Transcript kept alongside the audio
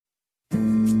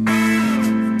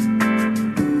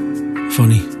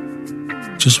funny.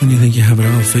 Just when you think you have it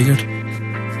all figured,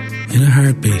 in a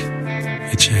heartbeat,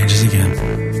 it changes again.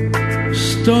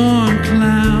 Storm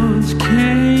clouds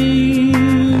came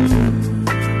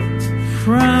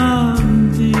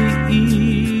from the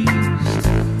east.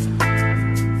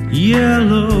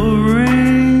 Yellow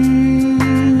rain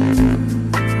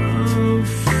of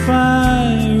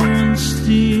fire and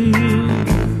steel.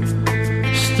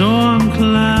 Storm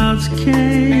clouds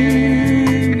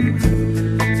came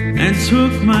and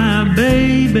took my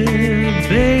baby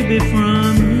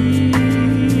from me.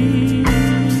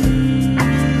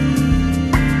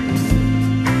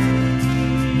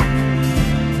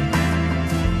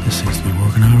 This seems to be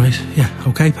working all right. Yeah,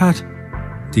 okay, Pat.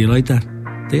 Do you like that?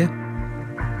 Do you?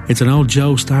 It's an old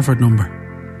Joe Stafford number.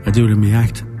 I do it in my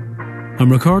act.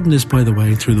 I'm recording this, by the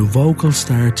way, through the Vocal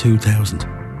Star 2000.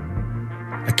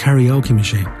 A karaoke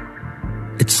machine.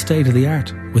 It's state of the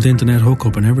art, with internet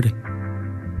hookup and everything.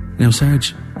 Now,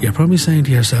 Sarge, you're probably saying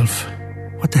to yourself,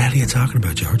 what the hell are you talking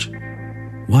about, George?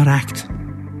 What act?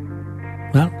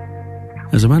 Well,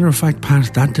 as a matter of fact,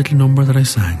 Pat, that little number that I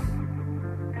sang,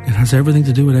 it has everything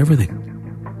to do with everything.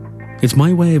 It's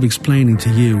my way of explaining to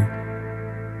you,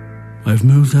 I've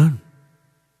moved on.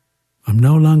 I'm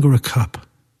no longer a cop.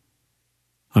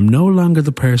 I'm no longer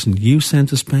the person you sent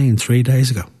to Spain 3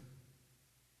 days ago.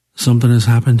 Something has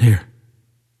happened here.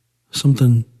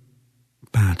 Something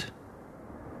bad.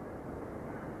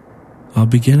 I'll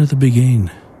begin at the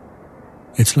beginning.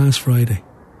 It's last Friday.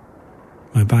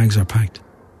 My bags are packed.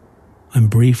 I'm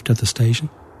briefed at the station.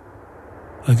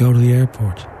 I go to the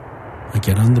airport. I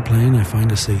get on the plane, I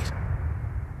find a seat.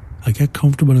 I get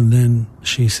comfortable and then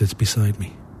she sits beside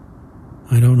me.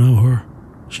 I don't know her.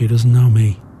 She doesn't know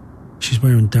me. She's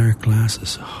wearing dark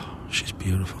glasses. Oh, she's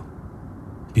beautiful.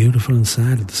 Beautiful and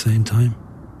sad at the same time.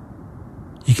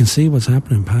 You can see what's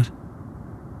happening, Pat.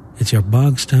 It's your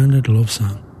bog standard love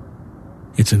song.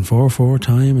 It's in 4/4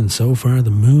 time, and so far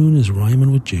the moon is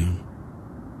rhyming with June.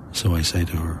 So I say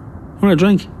to her, want a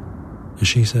drink? And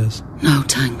she says, no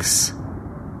thanks.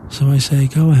 So I say,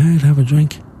 go ahead, have a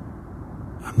drink.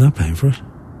 I'm not paying for it.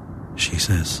 She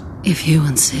says, if you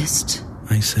insist.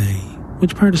 I say,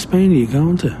 which part of Spain are you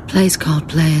going to? Place called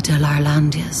Playa del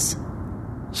Arlandias.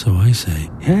 So I say,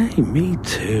 hey, me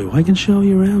too, I can show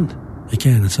you around.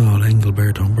 Again, it's all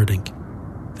Engelbert Humperdinck.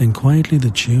 Then quietly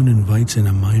the tune invites in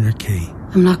a minor key.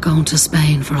 I'm not going to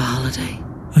Spain for a holiday.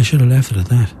 I should have left it at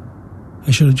that.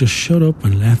 I should have just shut up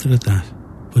and left it at that.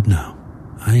 But no,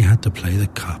 I had to play the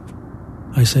cop.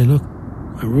 I say, look,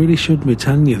 I really shouldn't be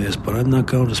telling you this, but I'm not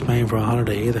going to Spain for a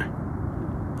holiday either.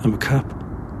 I'm a cop.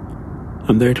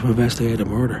 I'm there to investigate a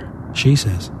murder. She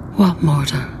says, what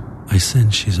murder? I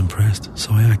sense she's impressed,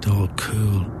 so I act all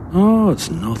cool. Oh, it's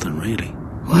nothing really.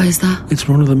 Why is that? It's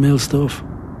run-of-the-mill stuff.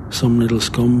 Some little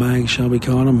scumbag, shall we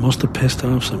call him, must have pissed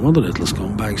off some other little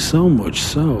scumbag, so much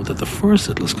so that the first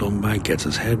little scumbag gets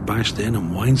his head bashed in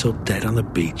and winds up dead on the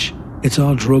beach. It's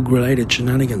all drug-related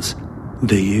shenanigans.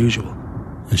 The usual.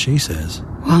 And she says,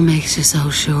 what makes you so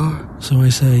sure? So I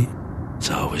say, it's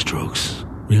always drugs.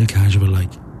 Real casual,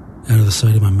 like, out of the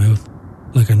side of my mouth.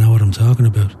 Like I know what I'm talking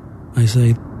about. I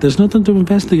say, there's nothing to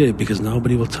investigate because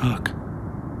nobody will talk.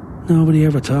 Nobody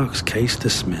ever talks, case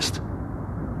dismissed.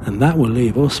 And that will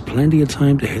leave us plenty of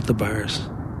time to hit the bars.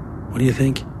 What do you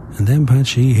think? And then Pat,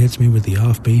 she hits me with the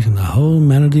offbeat and the whole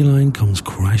melody line comes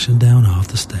crashing down off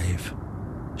the stave.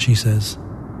 She says,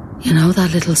 you know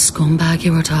that little scumbag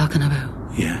you were talking about?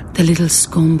 Yeah. The little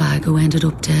scumbag who ended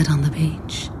up dead on the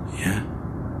beach? Yeah.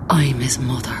 I'm his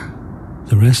mother.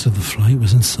 The rest of the flight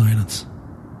was in silence.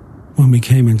 When we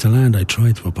came into land, I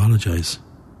tried to apologise.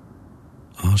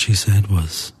 All she said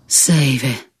was, save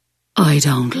it. I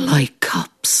don't like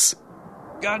cops.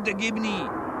 Garda Gibney.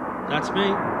 That's me.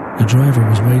 The driver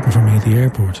was waiting for me at the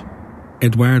airport.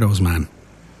 Eduardo's man.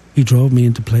 He drove me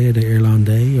into Playa de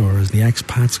Irlande, or as the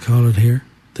expats call it here,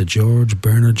 the George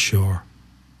Bernard Shore.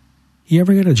 You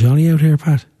ever get a jolly out here,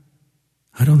 Pat?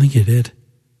 I don't think you did.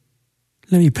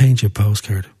 Let me paint you a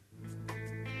postcard.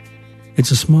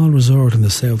 It's a small resort in the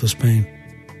south of Spain.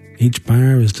 Each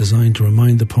bar is designed to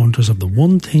remind the punters of the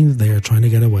one thing that they are trying to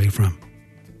get away from.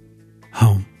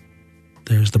 Home.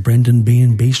 There's the Brendan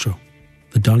Bean Bistro,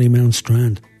 the Dollymount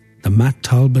Strand, the Matt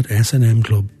Talbot S&M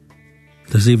Club.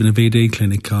 There's even a VD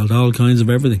clinic called All Kinds of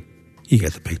Everything. You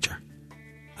get the picture.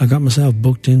 I got myself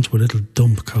booked into a little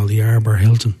dump called the Arbor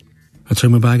Hilton. I threw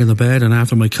my bag in the bed, and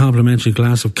after my complimentary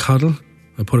glass of coddle,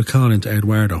 I put a call into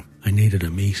Eduardo. I needed a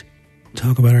meet.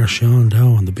 Talk about our Sean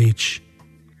Doe on the beach.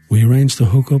 We arranged to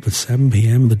hook up at 7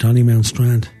 p.m. at the Dollymount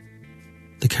Strand.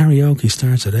 The karaoke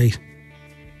starts at 8.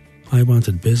 I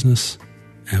wanted business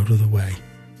out of the way.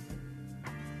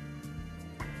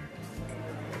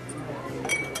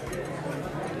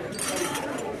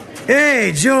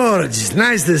 Hey, George.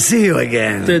 Nice to see you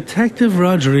again. Detective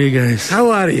Rodriguez.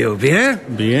 How are you, bien?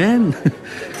 Bien.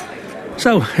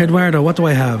 So, Eduardo, what do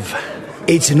I have?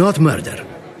 It's not murder.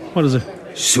 What is it?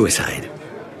 Suicide.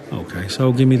 Okay,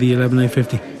 so give me the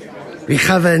 11850. We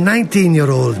have a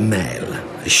 19-year-old male.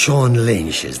 Sean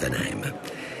Lynch is the name.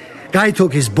 Guy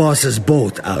took his boss's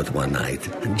boat out one night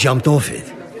and jumped off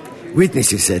it.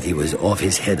 Witnesses said he was off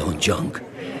his head on junk.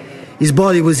 His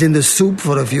body was in the soup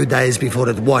for a few days before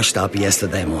it washed up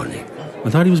yesterday morning. I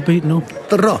thought he was beaten up.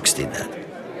 The rocks did that.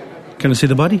 Can I see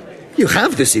the body? You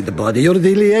have to see the body. You're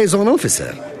the liaison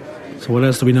officer. So what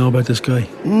else do we know about this guy?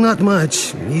 Not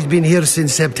much. He's been here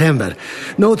since September.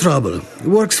 No trouble. He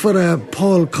works for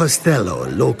Paul Costello,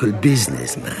 a local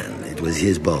businessman. It was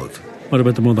his boat. What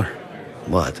about the mother?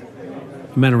 What?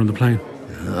 I met her on the plane.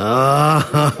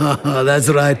 Ah, that's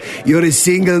right. You're a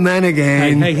single man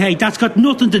again. Hey, that's got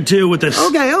nothing to do with this.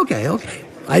 Okay.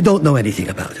 I don't know anything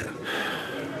about her.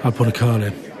 I'll put a call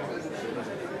in.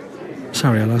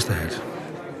 Sorry, I lost the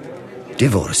head.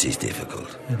 Divorce is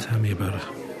difficult. Yeah, tell me about it.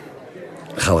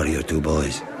 How are your two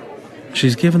boys?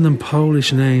 She's given them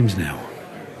Polish names now.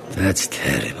 That's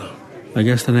terrible. I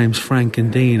guess the names Frank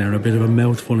and Dean are a bit of a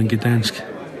mouthful in Gdansk.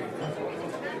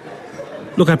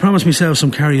 Look, I promised myself some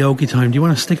karaoke time. Do you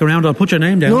want to stick around? I'll put your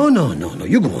name down. No.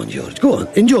 You go on, George. Go on.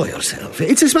 Enjoy yourself.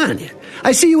 It's a Spaniard.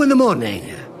 I see you in the morning.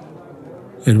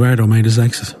 Eduardo made his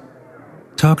exit.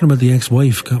 Talking about the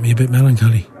ex-wife got me a bit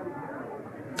melancholy.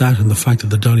 That and the fact that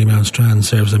the Dolly Mount Strand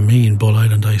serves a mean Bull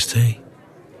Island iced tea.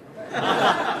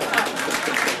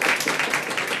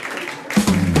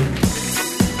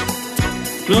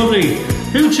 Lovely.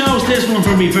 Who chose this one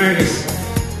for me, Fergus?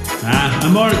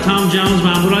 I'm more a Tom Jones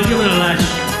man, but I'll give it a lash.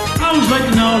 I always like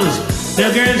to know this.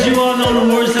 Now, girls, you all know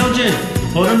the words, don't you?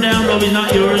 Put them down, Lovey's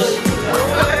not yours.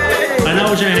 I know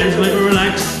what your hands make, but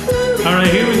relax.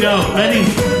 Alright, here we go. Ready?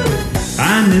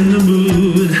 I'm in the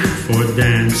mood for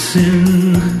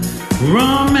dancing,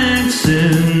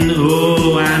 romancing.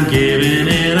 Oh, I'm giving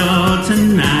it all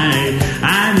tonight.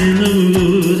 I'm in the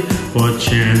mood for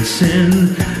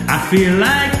chancing. I feel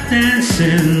like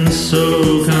dancing,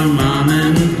 so come on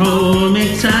and hold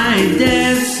me tight,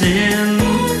 dancing.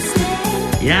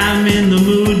 Yeah, I'm in the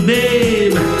mood,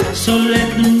 babe, so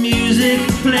let the music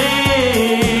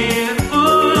play.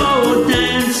 Oh,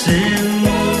 dancing.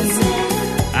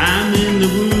 I'm in the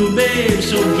mood, babe,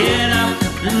 so get up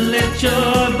and let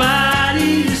your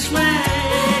body sway.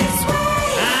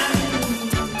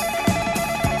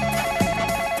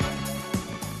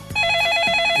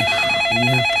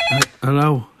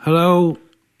 Hello?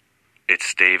 It's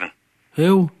Stephen.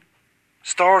 Who?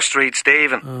 Store Street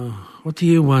Stephen. What do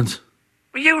you want?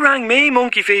 Well, you rang me,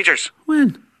 Monkey Features.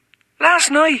 When? Last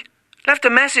night. Left a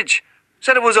message.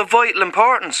 Said it was of vital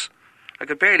importance. I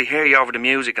could barely hear you over the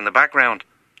music in the background.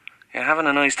 You having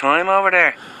a nice time over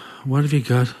there? What have you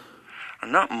got?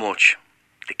 Not much.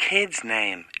 The kid's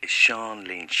name is Sean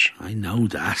Lynch. I know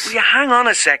that. Will you hang on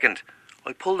a second?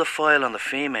 I pulled a file on the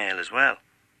female as well.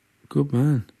 Good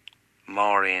man.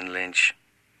 Maureen Lynch.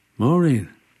 Maureen?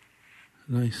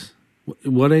 Nice.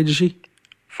 What age is she?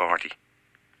 40.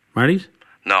 Married?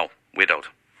 No, widowed.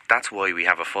 That's why we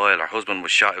have a file. Her husband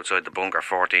was shot outside the bunker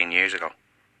 14 years ago.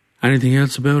 Anything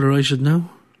else about her I should know?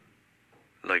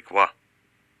 Like what?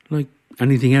 Like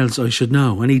anything else I should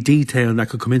know? Any detail that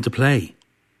could come into play?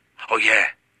 Oh yeah,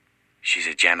 she's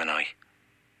a Gemini.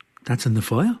 That's in the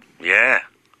file? Yeah.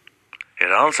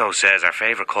 It also says her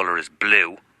favourite colour is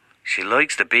blue. She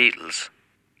likes the Beatles.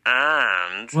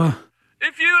 And... What?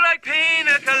 If you like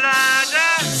pina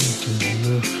colada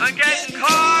and getting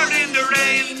caught in the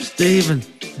rain. Stephen,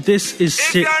 this is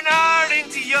If you're not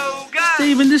into yoga.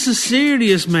 Stephen, this is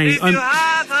serious, mate. If you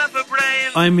have half a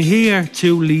brain. I'm here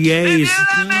to liaise.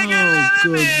 Oh,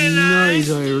 good night,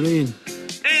 Irene.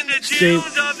 In the tunes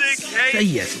of the cake.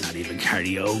 Yes, not even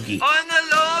karaoke. On the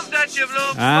love that you've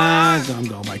loved for. I'm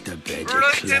going back to bed, you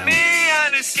Run to clown. me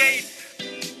and escape.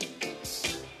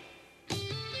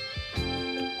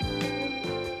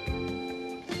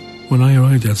 When I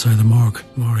arrived outside the morgue,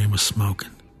 Maureen was smoking.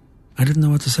 I didn't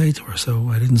know what to say to her, so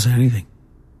I didn't say anything.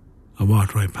 I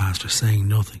walked right past her, saying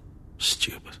nothing.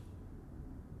 Stupid.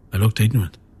 I looked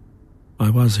ignorant. I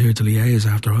was here to liaise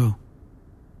after all.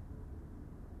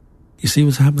 You see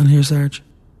what's happening here, Sarge?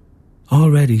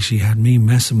 Already she had me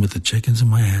messing with the chickens in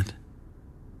my head.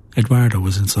 Eduardo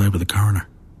was inside with the coroner.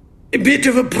 A bit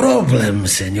of a problem,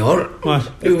 senor.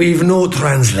 What? We've no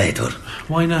translator.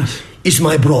 Why not? It's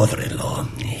my brother-in-law.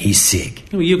 He's sick.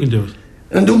 Well, you can do it.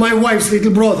 And do my wife's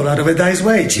little brother out of a day's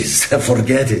wages.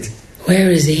 Forget it. Where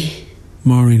is he?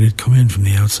 Maureen had come in from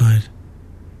the outside.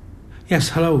 Yes,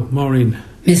 hello, Maureen.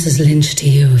 Mrs. Lynch to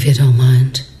you, if you don't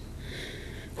mind.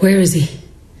 Where is he?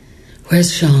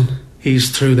 Where's Sean?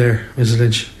 He's through there, Mrs.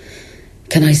 Lynch.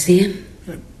 Can I see him?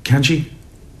 Can she?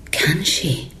 Can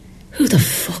she? Who the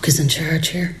fuck is in charge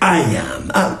here? I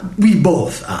am. We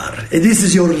both are. This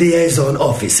is your liaison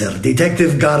officer,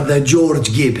 Detective Garda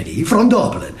George Gibney from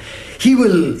Dublin. He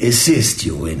will assist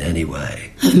you in any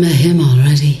way. I've met him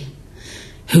already.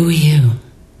 Who are you?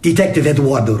 Detective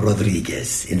Eduardo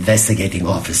Rodriguez, investigating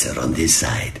officer on this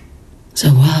side. So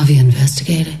what have you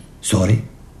investigated? Sorry?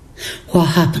 What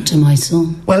happened to my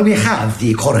son? Well, we have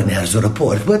the coroner's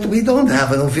report, but we don't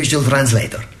have an official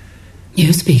translator.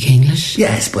 You speak English?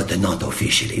 Yes, but not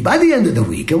officially. By the end of the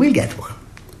week, we'll get one.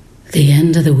 The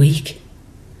end of the week?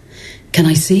 Can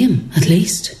I see him, at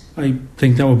least? I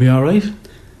think that would be all right.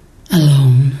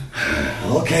 Alone.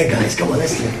 Okay, guys, come on,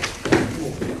 let's do it.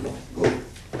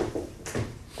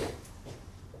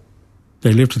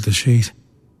 They lifted the sheet.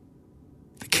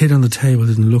 The kid on the table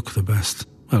didn't look the best.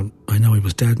 Well, I know he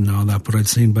was dead and all that, but I'd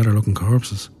seen better looking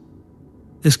corpses.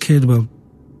 This kid, well,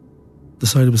 the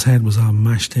side of his head was all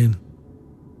mashed in.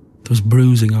 There was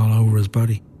bruising all over his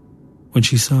body. When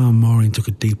she saw him, Maureen took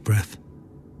a deep breath.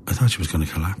 I thought she was going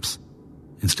to collapse.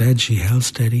 Instead, she held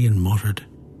steady and muttered,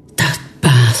 That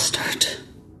bastard.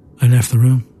 I left the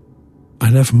room. I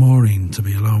left Maureen to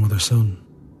be alone with her son.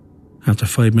 After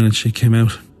 5 minutes, she came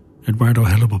out. Eduardo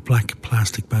held up a black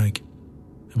plastic bag.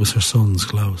 It was her son's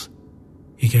clothes.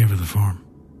 He gave her the form.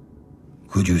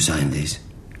 Could you sign this?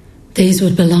 These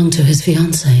would belong to his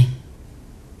fiancée.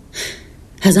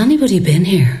 Has anybody been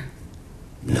here?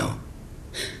 No.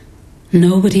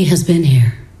 Nobody has been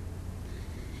here.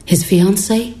 His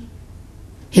fiancée?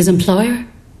 His employer?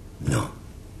 No.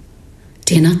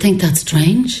 Do you not think that's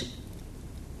strange?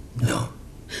 No.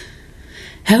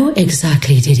 How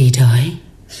exactly did he die?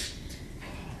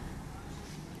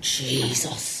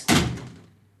 Jesus.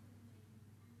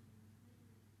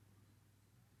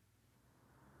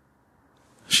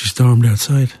 She stormed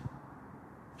outside.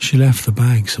 She left the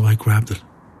bag, so I grabbed it.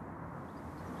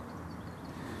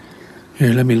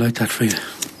 Here, let me light that for you.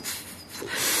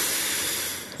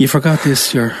 You forgot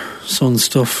this, your son's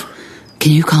stuff.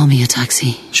 Can you call me a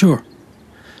taxi? Sure.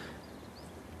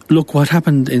 Look, what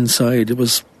happened inside, it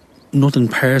was nothing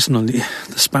personal. The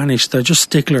Spanish, they're just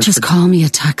sticklers. Just call me a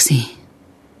taxi.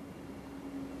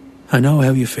 I know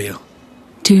how you feel.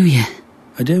 Do you?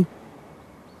 I do.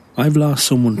 I've lost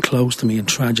someone close to me in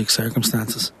tragic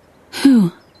circumstances.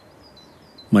 Who?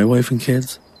 My wife and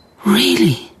kids.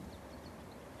 Really?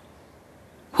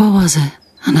 What was it?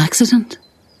 An accident?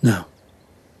 No.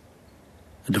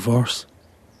 A divorce.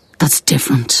 That's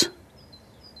different.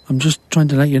 I'm just trying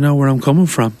to let you know where I'm coming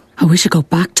from. I wish I'd go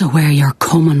back to where you're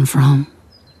coming from.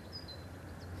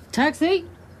 Taxi?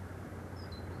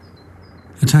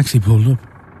 The taxi pulled up.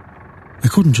 I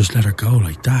couldn't just let her go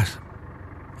like that.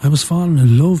 I was falling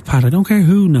in love, Pat. I don't care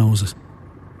who knows it.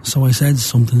 So I said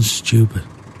something stupid.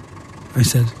 I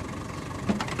said,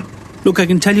 look, I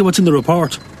can tell you what's in the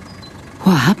report.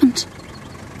 What happened?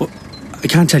 Well, I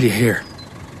can't tell you here.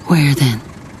 Where then?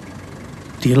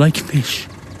 Do you like fish?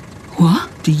 What?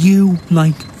 Do you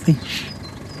like fish?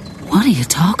 What are you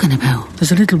talking about?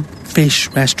 There's a little fish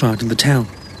restaurant in the town.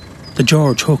 The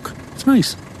George Hook. It's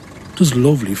nice. Does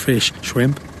lovely fish,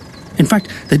 shrimp. In fact,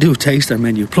 they do a taster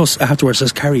menu. Plus, afterwards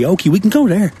there's karaoke. We can go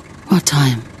there. What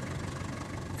time?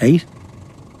 8.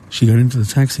 She got into the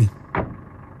taxi.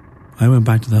 I went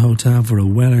back to the hotel for a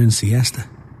well-earned siesta.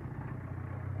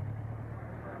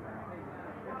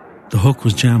 The Hook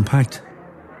was jam-packed.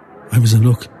 I was in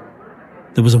luck.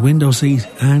 There was a window seat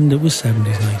and it was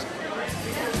 70s night.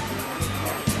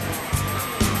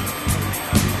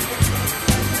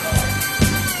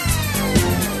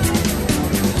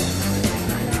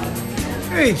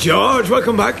 Hey, George,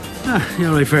 welcome back. You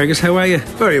all right, Fergus? How are you?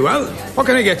 Very well. What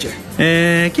can I get you?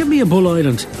 Give me a Bull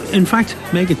Island. In fact,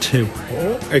 make it 2.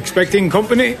 Oh, expecting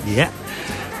company? Yeah.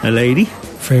 A lady.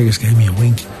 Fergus gave me a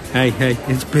wink. Hey,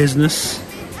 it's business.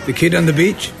 The kid on the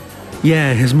beach?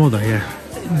 Yeah, his mother,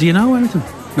 yeah. Do you know anything?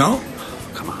 No?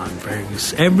 Come on,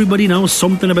 Fergus. Everybody knows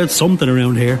something about something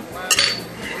around here.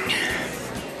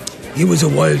 He was a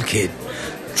wild kid.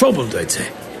 Troubled, I'd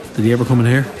say. Did he ever come in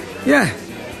here? Yeah,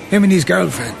 him and his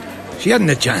girlfriend. She hadn't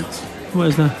a chance. Why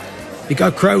is that? It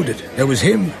got crowded. There was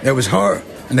him, there was her,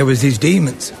 and there was these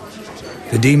demons.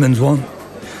 The demons won.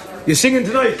 You singing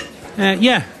tonight?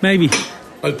 Yeah, maybe.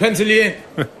 I'll pencil you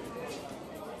in.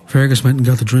 Fergus went and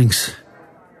got the drinks.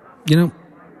 You know,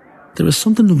 there is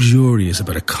something luxurious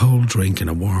about a cold drink in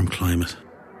a warm climate.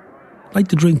 Like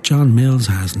the drink John Mills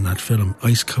has in that film,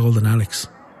 Ice Cold and Alex.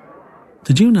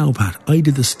 Did you know, Pat, I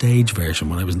did the stage version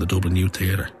when I was in the Dublin Youth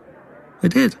Theatre. I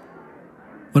did.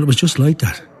 Well, it was just like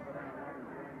that.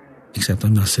 Except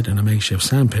I'm not sitting in a makeshift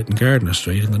sandpit in Gardiner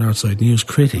Street and the Northside News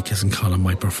critic isn't calling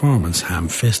my performance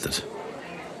ham-fisted.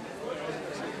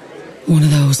 One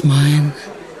of those mine.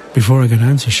 Before I could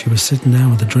answer, she was sitting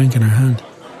down with a drink in her hand.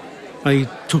 I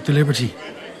took the liberty.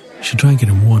 She drank it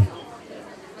in one.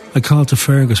 I called to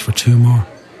Fergus for 2 more.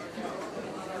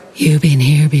 You been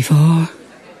here before?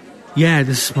 Yeah,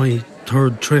 this is my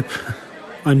 3rd trip.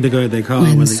 I'm the guy they call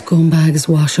when scumbags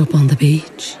wash up on the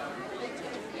beach.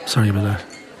 Sorry about that.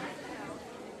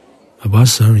 I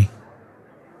was sorry.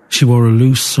 She wore a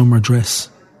loose summer dress.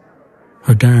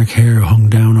 Her dark hair hung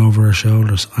down over her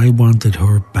shoulders. I wanted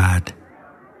her bad.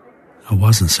 I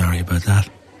wasn't sorry about that.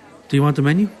 Do you want the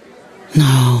menu?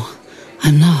 No,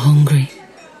 I'm not hungry.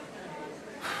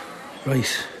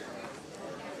 Right.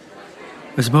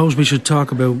 I suppose we should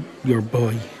talk about your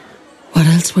boy. What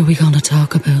else were we going to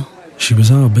talk about? She was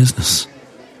all business.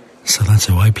 So that's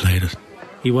how I played it.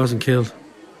 He wasn't killed.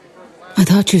 I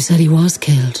thought you said he was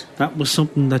killed. That was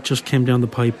something that just came down the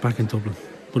pipe back in Dublin.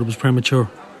 But it was premature.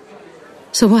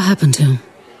 So what happened to him?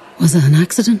 Was it an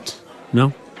accident?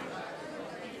 No.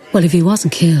 Well, if he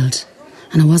wasn't killed,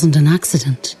 and it wasn't an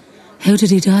accident, how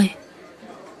did he die?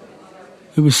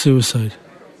 It was suicide.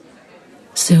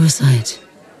 Suicide?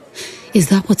 Is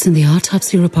that what's in the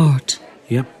autopsy report?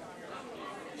 Yep.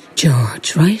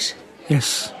 George, right?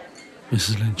 Yes,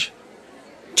 Mrs. Lynch.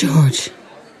 George,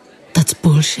 that's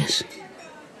bullshit.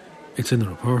 It's in the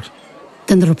report.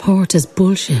 Then the report is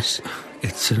bullshit.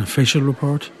 It's an official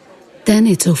report. Then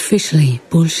it's officially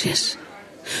bullshit.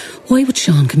 Why would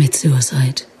Sean commit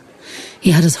suicide?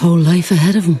 He had his whole life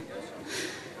ahead of him.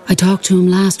 I talked to him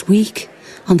last week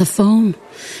on the phone.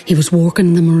 He was working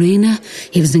in the marina.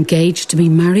 He was engaged to be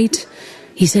married.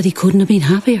 He said he couldn't have been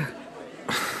happier.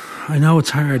 I know it's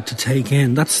hard to take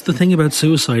in. That's the thing about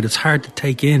suicide. It's hard to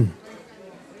take in.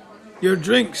 Your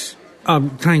drinks.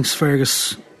 Thanks,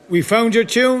 Fergus. We found your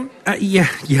tune? Yeah,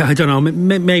 I don't know.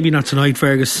 Maybe not tonight,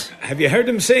 Fergus. Have you heard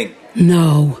him sing?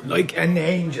 No. Like an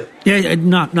angel. Yeah,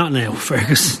 not now,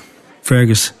 Fergus.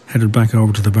 Fergus headed back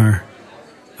over to the bar.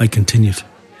 I continued.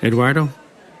 Eduardo?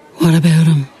 What about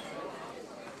him?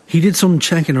 He did some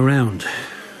checking around.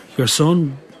 Your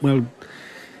son, well...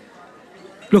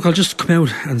 Look, I'll just come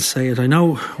out and say it. I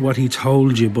know what he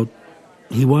told you, but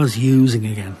he was using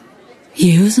again.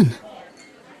 Using?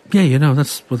 Yeah, you know,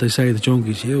 that's what they say the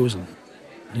junkie's using.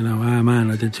 You know,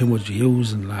 man, I did too much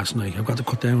using last night. I've got to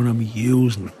cut down on me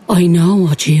using. I know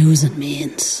what using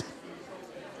means.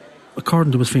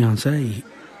 According to his fiancée,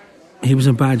 he was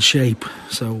in bad shape.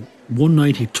 So one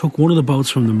night he took one of the boats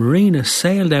from the marina,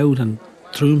 sailed out and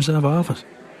threw himself off it.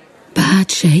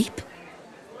 Bad shape?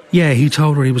 Yeah, he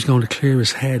told her he was going to clear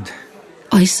his head.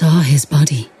 I saw his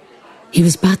body. He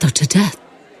was battered to death.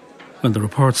 Well, the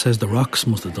report says the rocks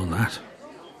must have done that.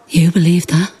 You believe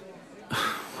that?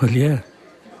 Well, yeah.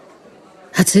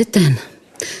 That's it then.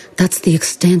 That's the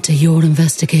extent of your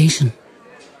investigation.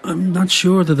 I'm not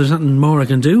sure that there's nothing more I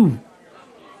can do.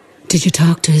 Did you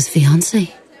talk to his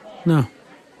fiancée? No.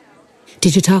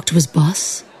 Did you talk to his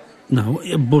boss? No,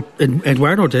 but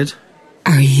Eduardo did.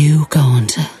 Are you going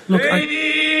to? Look,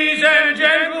 Ladies and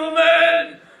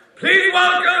gentlemen, please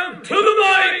welcome to the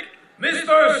mic,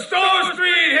 Mr. Store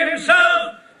Street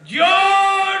himself,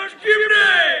 George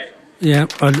Gibney. Yeah,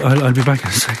 I'll be back in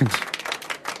a second.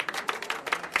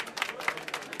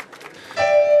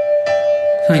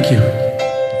 Thank you.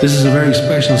 This is a very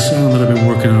special song that I've been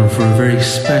working on for a very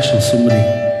special somebody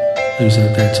who's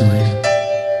out there tonight.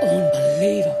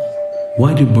 Unbelievable.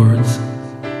 Why do birds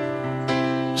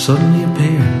suddenly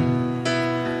appear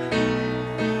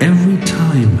every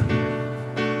time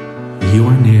you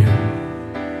are near?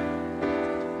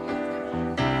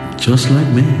 Just like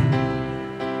me,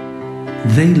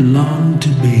 they long to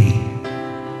be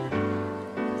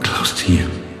close to you.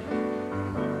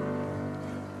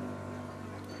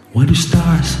 Why do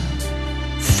stars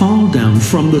fall down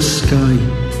from the sky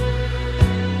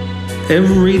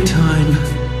every time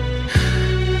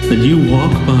that you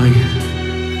walk by?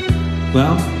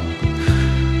 Well,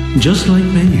 just like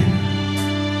me,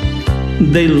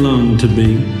 they long to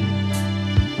be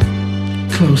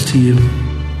close to you.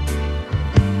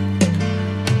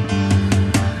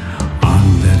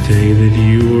 The day that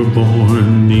you were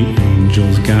born, the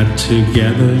angels got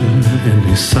together and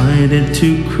decided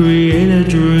to create a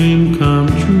dream come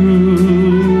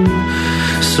true.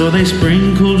 So they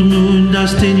sprinkled moon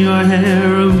dust in your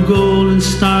hair of gold and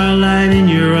starlight in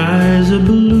your eyes of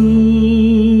blue.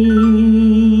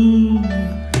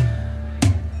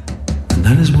 And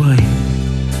that is why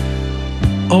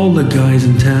all the guys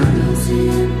in town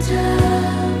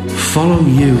follow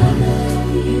you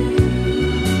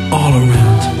all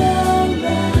around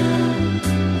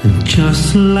and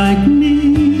just like me.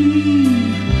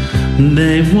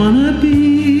 They wanna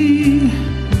be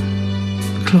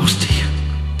close to you.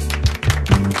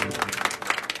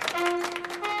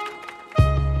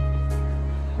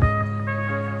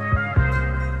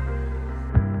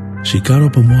 She got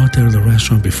up and walked out of the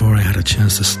restaurant before I had a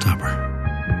chance to stop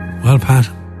her. Well, Pat,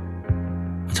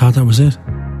 I thought that was it.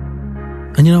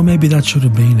 And you know, maybe that should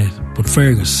have been it, but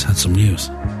Fergus had some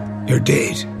news. You're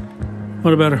dead.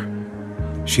 What about her?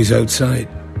 She's outside.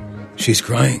 She's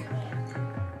crying.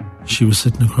 She was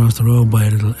sitting across the road by a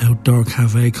little outdoor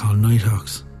cafe called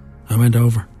Nighthawks. I went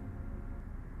over.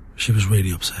 She was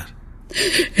really upset.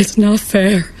 It's not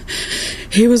fair.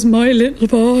 He was my little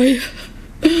boy.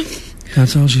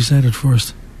 That's all she said at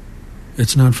first.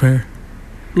 It's not fair.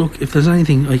 Look, if there's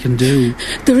anything I can do...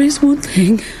 There is one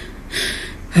thing.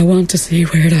 I want to see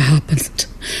where it happened.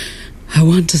 I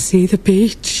want to see the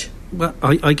beach. Well,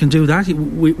 I can do that.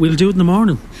 We'll do it in the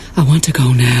morning. I want to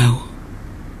go now.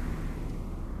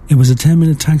 It was a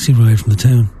 10-minute taxi ride from the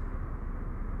town.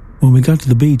 When we got to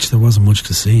the beach, there wasn't much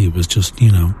to see. It was just, you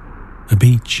know, a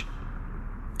beach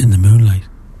in the moonlight.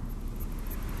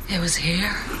 It was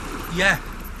here? Yeah.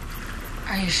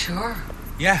 Are you sure?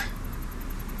 Yeah.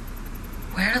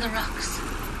 Where are the rocks?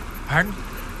 Pardon?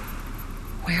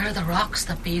 Where are the rocks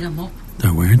that beat him up?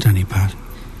 There weren't any, Pat.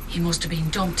 He must have been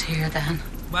dumped here then.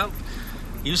 Well,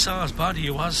 you saw his body. He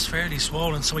was fairly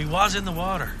swollen, so he was in the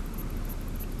water.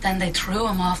 Then they threw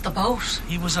him off the boat.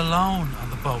 He was alone on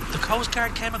the boat. The Coast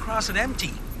Guard came across it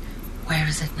empty. Where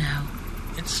is it now?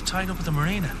 It's tied up at the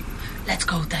marina. Let's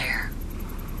go there.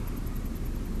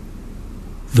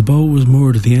 The boat was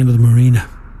moored at the end of the marina.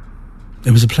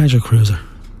 It was a pleasure cruiser.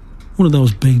 One of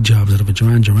those big jobs out of a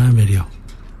Duran Duran video.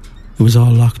 It was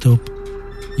all locked up.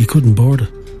 You couldn't board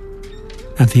it.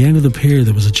 At the end of the pier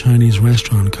there was a Chinese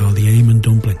restaurant called the Aim and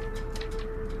Dumpling.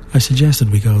 I suggested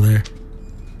we go there.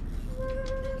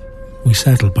 We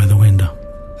settled by the window.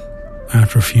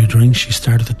 After a few drinks she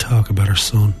started to talk about her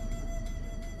son.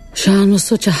 Sean was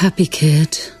such a happy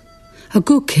kid. A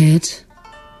good kid.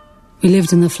 We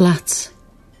lived in the flats.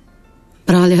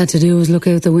 But all you had to do was look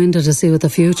out the window to see what the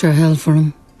future held for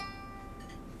him.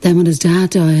 Then when his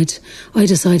dad died, I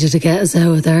decided to get us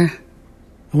out of there.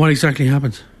 And what exactly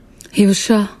happened? He was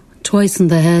shot twice in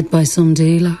the head by some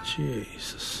dealer.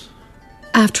 Jesus.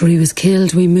 After he was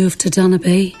killed, we moved to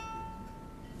Donabay.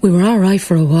 We were alright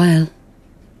for a while.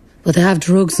 But they have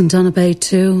drugs in Donabay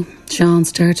too. Sean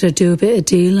started to do a bit of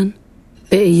dealing,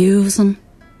 bit of using.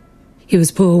 He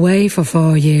was put away for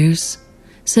 4 years.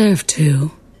 Served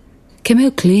 2. Came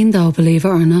out clean though, believe it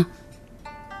or not.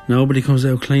 Nobody comes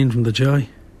out clean from the joy.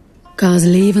 God's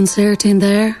leaving certain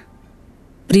there.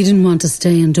 But he didn't want to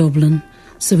stay in Dublin,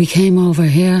 so we came over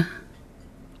here.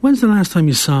 When's the last time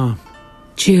you saw him?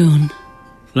 June.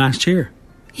 Last year?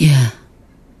 Yeah.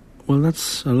 Well,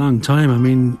 that's a long time. I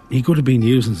mean, he could have been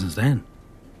using since then.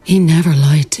 He never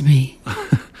lied to me.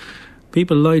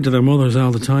 People lie to their mothers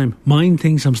all the time. Mine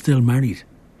thinks I'm still married.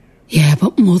 Yeah,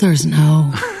 but mothers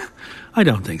know. I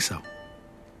don't think so.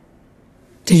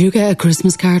 Did you get a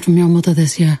Christmas card from your mother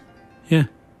this year? Yeah.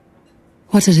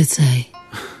 What did it say?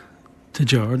 To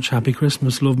George, happy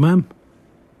Christmas, love, ma'am.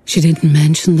 She didn't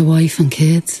mention the wife and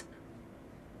kids.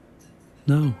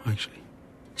 No, actually.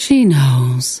 She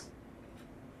knows.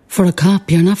 For a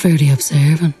cop, you're not very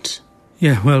observant.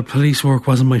 Yeah, well, police work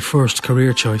wasn't my first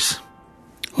career choice.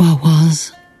 What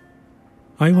was?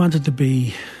 I wanted to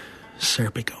be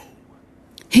Serpico.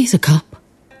 He's a cop.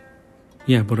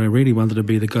 Yeah, but I really wanted to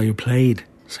be the guy who played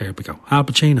Serpico. Al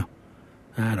Pacino.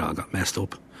 That all got messed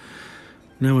up.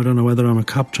 Now I don't know whether I'm a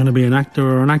cop trying to be an actor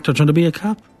or an actor trying to be a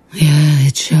cop. Yeah,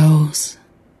 it shows.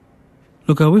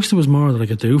 Look, I wish there was more that I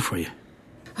could do for you.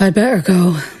 I'd better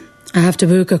go. I have to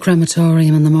book a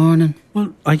crematorium in the morning.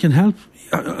 Well, I can help.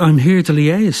 I'm here to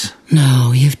liaise.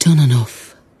 No, you've done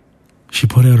enough. She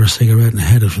put out her cigarette and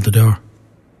headed for the door.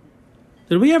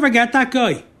 Did we ever get that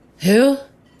guy? Who?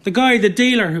 The guy, the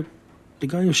dealer, the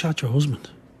guy who shot your husband.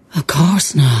 Of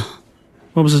course not.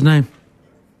 What was his name?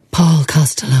 Paul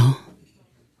Costello.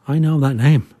 I know that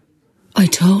name. I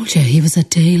told you, he was a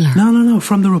dealer. No,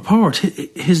 from the report.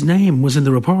 His name was in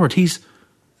the report. He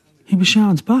was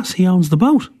Sean's boss. He owns the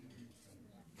boat.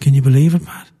 Can you believe it,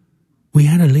 Pat? We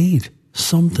had a lead.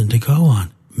 Something to go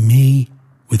on. Me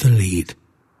with a lead.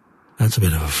 That's a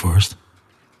bit of a first.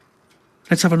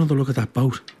 Let's have another look at that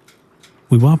boat.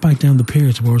 We walked back down the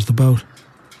pier towards the boat.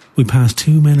 We passed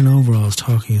 2 men in overalls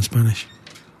talking in Spanish.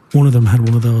 One of them had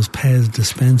one of those Pez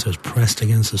dispensers pressed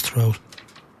against his throat.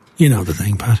 You know the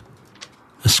thing, Pat.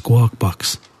 A squawk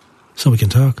box. So we can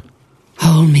talk.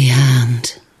 Hold me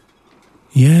hand.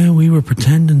 Yeah, we were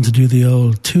pretending to do the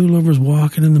old two lovers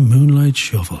walking in the moonlight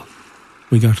shuffle.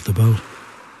 We got to the boat.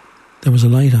 There was a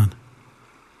light on.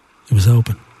 It was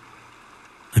open.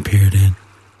 I peered in.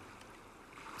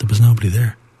 There was nobody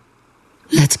there.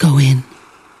 Let's go in.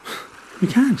 We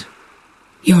can't.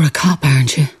 You're a cop,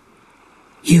 aren't you?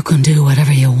 You can do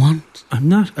whatever you want. I'm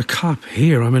not a cop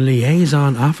here. I'm a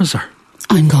liaison officer.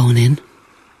 I'm going in.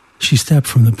 She stepped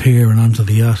from the pier and onto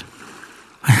the yacht.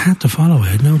 I had to follow. I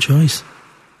had no choice.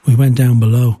 We went down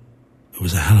below. It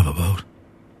was a hell of a boat.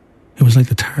 It was like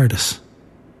the TARDIS.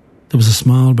 There was a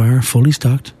small bar, fully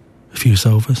stocked, a few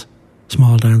sofas,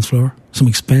 small dance floor, some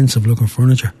expensive-looking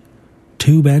furniture,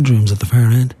 2 bedrooms at the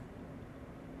far end.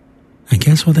 And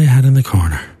guess what they had in the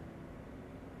corner?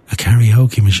 A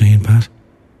karaoke machine, Pat.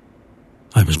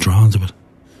 I was drawn to it.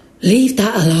 Leave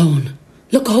that alone.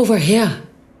 Look over here.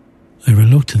 I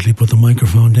reluctantly put the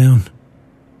microphone down.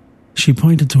 She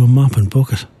pointed to a mop and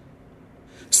bucket.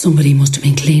 Somebody must have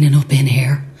been cleaning up in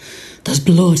here. There's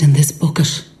blood in this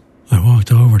bucket. I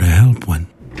walked over to help when...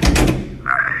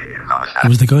 It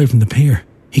was the guy from the pier.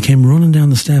 He came running down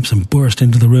the steps and burst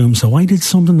into the room, so I did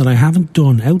something that I haven't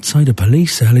done outside a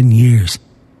police cell in years.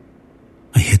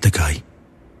 I hit the guy.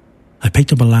 I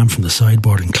picked up a lamp from the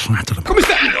sideboard and clapped at him.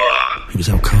 He was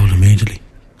out cold immediately.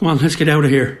 Come on, let's get out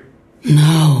of here.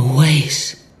 No,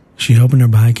 wait. She opened her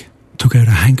bag, took out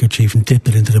a handkerchief and dipped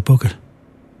it into the bucket.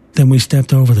 Then we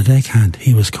stepped over the deckhand.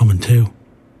 He was coming too.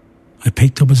 I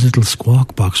picked up his little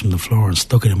squawk box from the floor and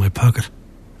stuck it in my pocket.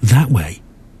 That way,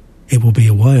 it would be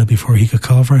a while before he could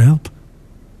call for help.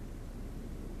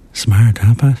 Smart,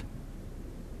 huh, Pat?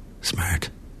 Smart.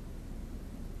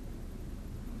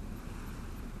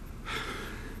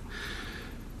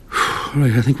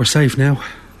 Right, I think we're safe now.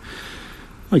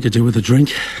 I could do with a drink.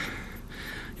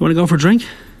 You want to go for a drink?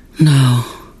 No.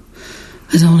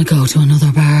 I don't want to go to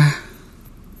another bar.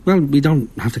 Well, we don't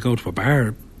have to go to a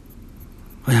bar.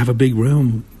 I have a big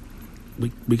room.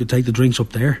 We could take the drinks up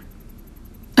there.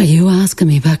 Are you asking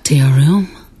me back to your room?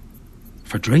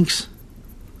 For drinks?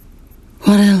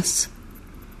 What else?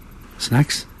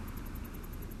 Snacks?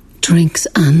 Drinks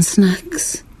and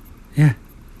snacks? Yeah.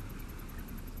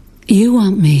 You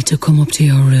want me to come up to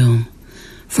your room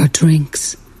for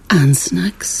drinks and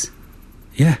snacks?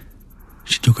 Yeah.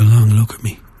 She took a long look at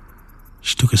me.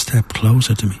 She took a step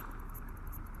closer to me.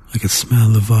 I could smell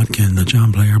the vodka and the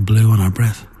John Player Blue on her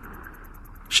breath.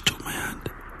 She took my hand.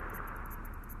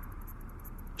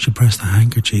 She pressed the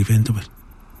handkerchief into it.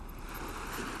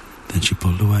 Then she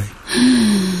pulled away.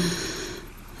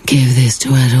 Give this to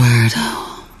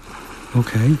Eduardo.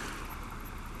 Okay.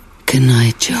 Good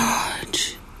night,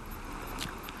 George.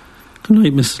 Good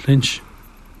night, Mrs. Lynch.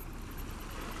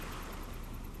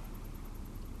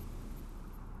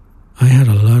 I had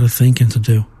a lot of thinking to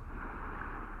do.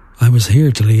 I was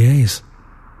here to liaise,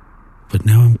 but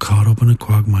now I'm caught up in a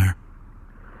quagmire.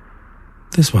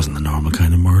 This wasn't the normal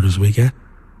kind of murders we get.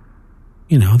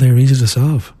 You know, they're easy to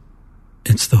solve.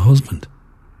 It's the husband.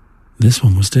 This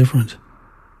one was different.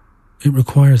 It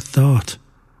required thought,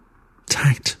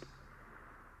 tact,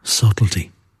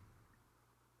 subtlety.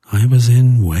 I was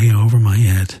in way over my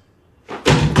head.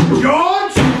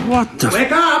 George! What the...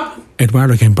 Wake up!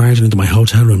 Eduardo came barging into my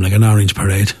hotel room like an orange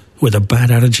parade, with a bad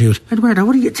attitude. Eduardo,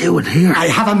 what are you doing here? I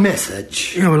have a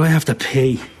message. Yeah, well, I have to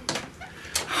pee.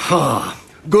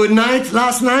 Good night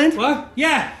last night? What?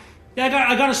 Yeah,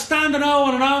 I got a standing O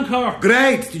and an encore.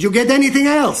 Great. Did you get anything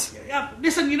else? Yeah,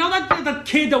 listen, you know that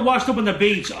kid that washed up on the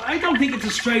beach? I don't think it's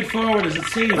as straightforward as it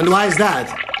seems. And why is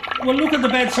that? Well, look at the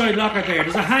bedside locker there.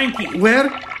 There's a hanky. Where?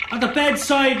 At the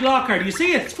bedside locker. Do you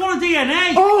see it? It's full of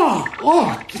DNA. Oh.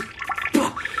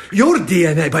 Your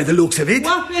DNA by the looks of it.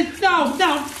 What? No,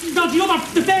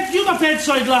 the other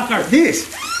bedside locker.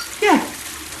 This? Yeah.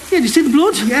 Yeah, do you see the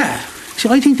blood? Yeah. See,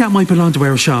 I think that might belong to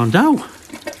where Sean Doe.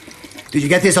 Did you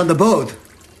get this on the boat?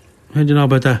 How do you know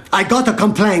about that? I got a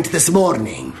complaint this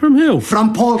morning. From who?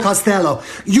 From Paul Costello.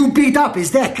 You beat up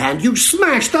his deckhand. You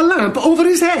smashed the lamp over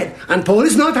his head. And Paul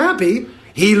is not happy.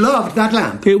 He loved that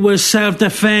lamp. It was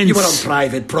self-defense. You were on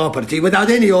private property without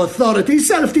any authority.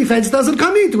 Self-defense doesn't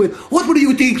come into it. What were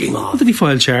you thinking of? Did he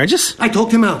file charges? I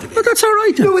talked him out of it. But that's all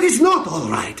right then. No, it is not all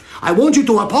right. I want you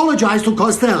to apologize to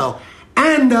Costello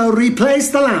and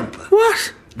replace the lamp.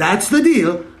 What? That's the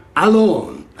deal.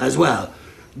 Alone as well.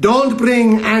 Don't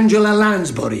bring Angela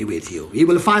Lansbury with you. He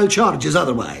will file charges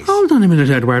otherwise. Hold on a minute,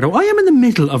 Eduardo. I am in the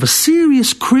middle of a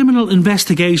serious criminal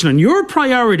investigation and your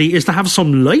priority is to have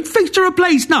some light fixture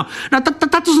replaced. No, that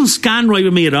doesn't scan right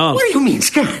with me at all. What do you mean,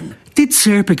 scan? Did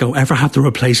Serpico ever have to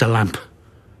replace a lamp?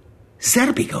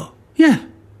 Serpico? Yeah.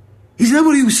 Is that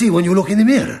what you see when you look in the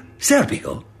mirror?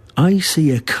 Serpico? I see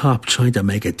a cop trying to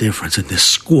make a difference in this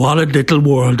squalid little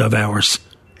world of ours.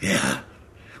 Yeah.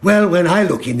 Well, when I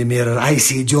look in the mirror, I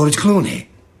see George Clooney.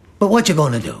 But what you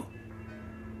gonna do?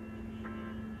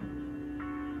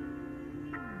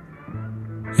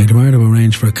 Eduardo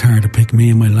arranged for a car to pick me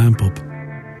and my lamp up.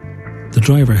 The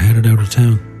driver headed out of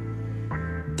town.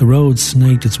 The road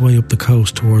snaked its way up the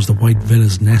coast towards the white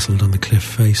villas nestled on the cliff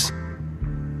face.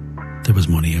 There was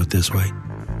money out this way.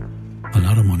 A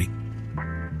lot of money.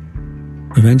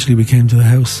 Eventually we came to the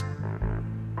house.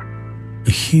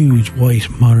 A huge white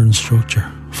modern structure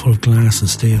full of glass and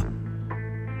steel.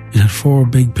 It had 4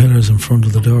 big pillars in front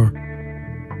of the door,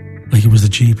 like it was the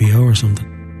GPO or something.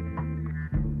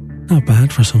 Not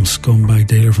bad for some scumbag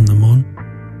dealer from the Mun.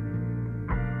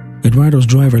 Eduardo's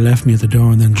driver left me at the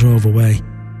door and then drove away.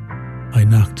 I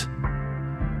knocked.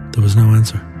 There was no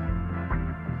answer.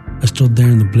 I stood there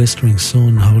in the blistering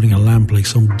sun holding a lamp like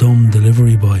some dumb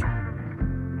delivery boy.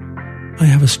 I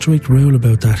have a strict rule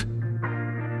about that.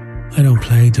 I don't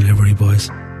play delivery boys,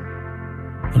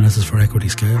 unless it's for equity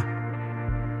scale.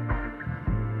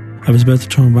 I was about to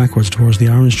turn backwards towards the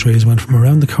orange trees when from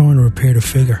around the corner appeared a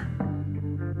figure.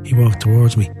 He walked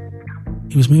towards me.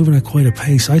 He was moving at quite a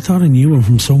pace. I thought I knew him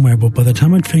from somewhere, but by the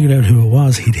time I'd figured out who it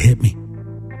was, he'd hit me.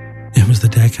 It was the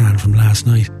deckhand from last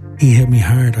night. He hit me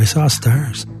hard. I saw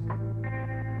stars.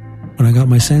 When I got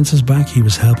my senses back, he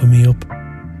was helping me up.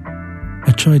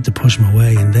 I tried to push him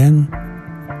away, and then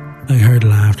I heard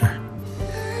laughter.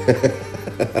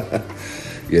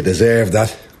 You deserve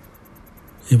that.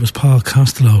 It was Paul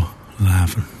Costello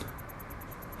laughing.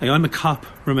 Hey, I'm a cop,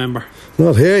 remember?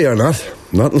 Not here, you're not.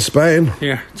 Not in Spain.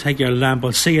 Here, take your lamp.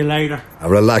 I'll see you later.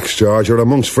 Relax, George. You're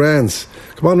amongst friends.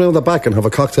 Come on round the back and have a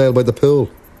cocktail by the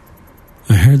pool.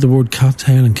 I heard the word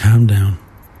cocktail and calmed down.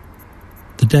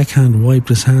 The deckhand wiped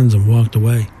his hands and walked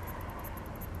away.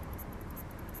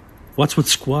 What's with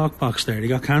Squawk Box there? He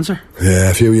got cancer?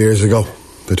 Yeah, a few years ago.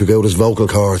 They took out his vocal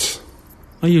cords.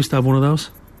 I used to have one of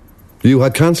those. You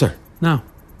had cancer? No,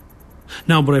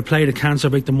 but I played a cancer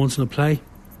victim once in a play.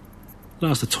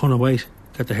 Lost a ton of weight.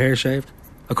 Got the hair shaved.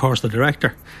 Of course, the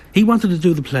director, he wanted to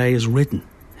do the play as written.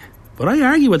 But I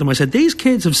argued with him. I said, these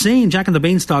kids have seen Jack and the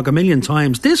Beanstalk a million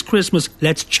times. This Christmas,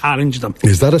 let's challenge them.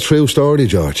 Is that a true story,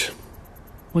 George?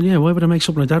 Well, yeah, why would I make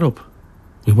something like that up?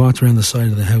 We walked around the side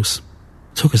of the house.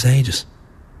 It took us ages.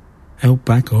 Out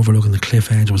back, overlooking the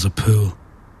cliff edge, was a pool.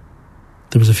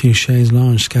 There was a few chaise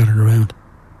lounges scattered around.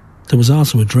 There was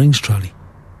also a drinks trolley.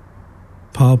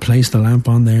 Paul placed the lamp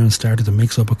on there and started to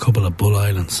mix up a couple of Bull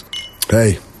Islands.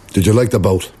 Hey, did you like the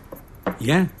boat?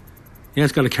 Yeah,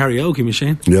 it's got a karaoke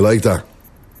machine. You like that?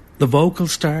 The Vocal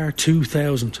Star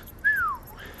 2000.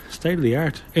 State of the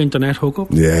art. Internet hookup.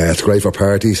 Yeah, it's great for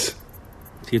parties.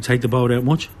 Do you take the boat out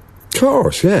much? Of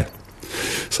course, yeah.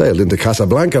 Sailed into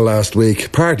Casablanca last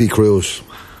week. Party cruise.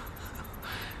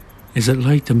 Is it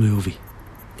like the movie?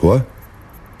 What?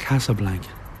 Casablanca.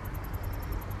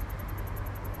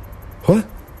 What?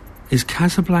 Is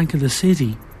Casablanca the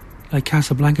city like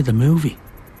Casablanca the movie?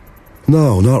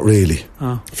 No, not really.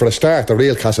 Oh. For a start, the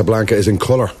real Casablanca is in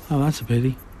colour. Oh, that's a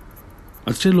pity.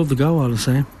 I'd still love to go all the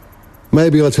same.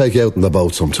 Maybe I'll take you out on the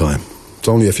boat sometime. It's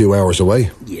only a few hours away.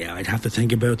 Yeah, I'd have to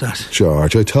think about that.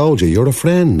 George, I told you, you're a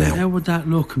friend now. How would that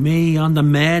look? Me on the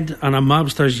med on a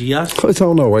mobster's yacht? I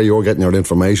don't know where you're getting your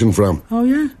information from. Oh,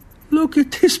 yeah? Look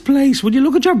at this place. Would you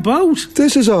look at your boat?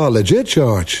 This is all legit,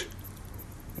 George.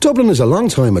 Dublin is a long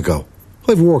time ago.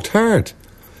 I've worked hard.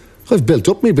 I've built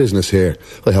up my business here.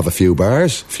 I have a few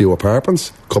bars, a few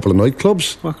apartments, a couple of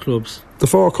nightclubs. What clubs? The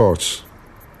forecourts.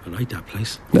 I like that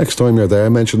place. Next time you're there,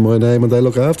 mention my name and they'll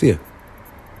look after you.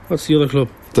 What's the other club?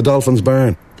 The Dolphins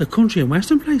Barn. The country and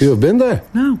western place? You have been there?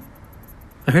 No.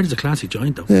 I heard it's a classy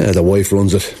joint, though. Yeah, the wife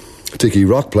runs it. Dickie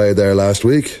Rock played there last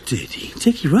week. Did he?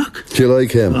 Dickie Rock? Do you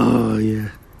like him? Oh, yeah.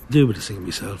 Do a bit of singing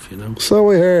myself, you know. So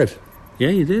I heard. Yeah,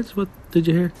 you did? What did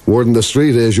you hear? Word in the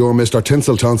street is you're Mr.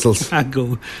 Tinsel Tonsils.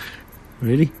 Go.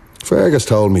 Really? Fergus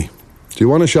told me. Do you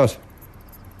want a shot?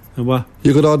 And what?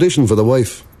 You could audition for the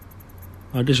wife.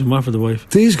 Audition what for the wife?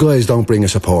 These guys don't bring a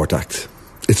support act.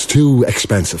 It's too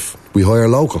expensive. We hire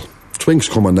local. Twink's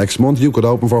coming next month. You could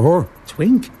open for her.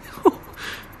 Twink? Oh,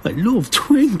 I love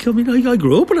Twink. I mean, I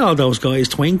grew up with all those guys.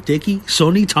 Twink, Dickie,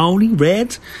 Sonny, Tony,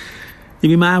 Red.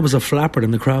 My ma was a flapper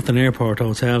in the Crofton Airport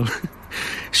Hotel.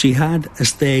 She had a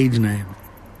stage name.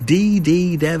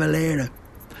 D.D. De Valera.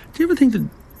 Do you ever think that...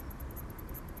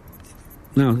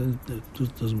 No,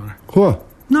 it doesn't matter. What?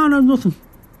 No, nothing.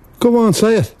 Go on,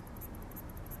 say it.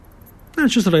 No,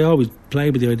 it's just that I always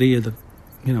play with the idea that,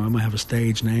 you know, I might have a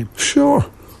stage name. Sure.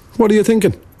 What are you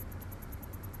thinking?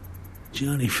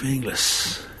 Johnny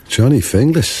Finglas. Johnny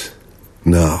Finglas?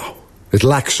 No. It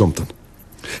lacks something.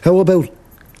 How about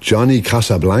Johnny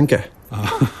Casablanca?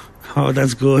 Oh,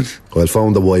 that's good. I'll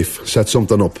phone the wife, set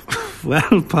something up.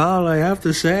 Well, Paul, I have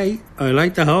to say, I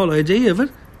like the whole idea of it.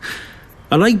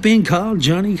 I like being called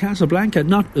Johnny Casablanca,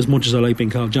 not as much as I like being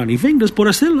called Johnny Fingers, but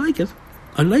I still like it.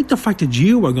 I like the fact that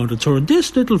you are going to turn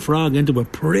this little frog into a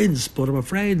prince, but I'm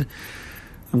afraid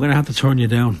I'm going to have to turn you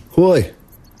down. Why?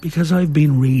 Because I've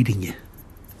been reading you.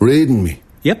 Reading me?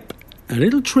 Yep, a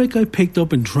little trick I picked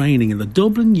up in training in the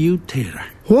Dublin Youth Theatre.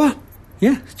 What?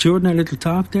 Yeah, during our little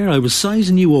talk there, I was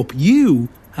sizing you up. You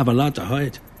have a lot to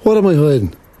hide. What am I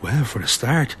hiding? Well, for a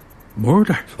start,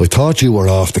 murder. I thought you were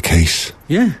off the case.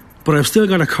 Yeah, but I've still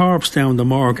got a corpse down the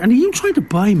morgue. And are you trying to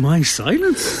buy my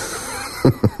silence?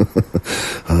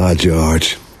 Ah,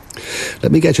 George.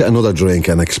 Let me get you another drink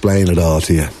and explain it all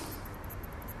to you.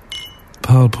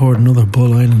 Paul poured another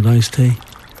Bull Island iced tea.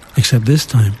 Except this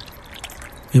time,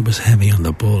 it was heavy on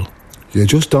the bull. You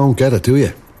just don't get it, do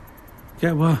you?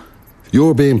 Get what?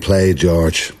 You're being played,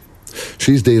 George.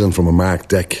 She's dealing from a marked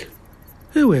deck.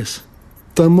 Who is?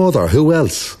 The mother, who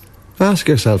else? Ask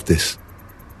yourself this.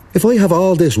 If I have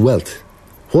all this wealth,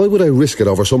 why would I risk it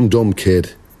over some dumb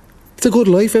kid? It's a good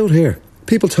life out here.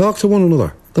 People talk to one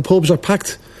another. The pubs are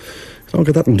packed. You don't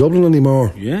get that in Dublin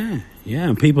anymore. Yeah,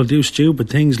 and people do stupid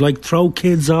things like throw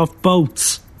kids off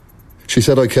boats. She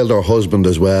said I killed her husband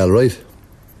as well, right?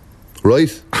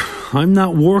 Right? I'm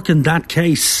not working that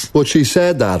case. But she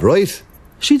said that, right?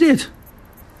 She did.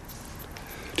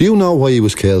 Do you know why he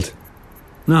was killed?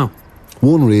 No.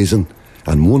 One reason,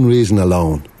 and one reason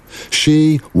alone.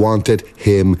 She wanted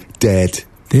him dead.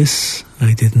 This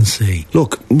I didn't see.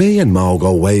 Look, me and Mo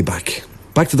go way back.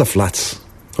 Back to the flats.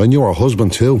 I knew her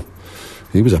husband too.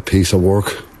 He was a piece of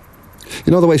work.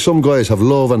 You know the way some guys have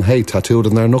love and hate tattooed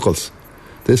on their knuckles?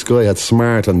 This guy had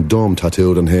smart and dumb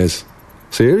tattooed on his.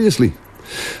 Seriously.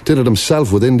 Did it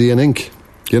himself with Indian ink.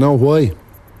 You know why?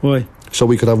 Why? So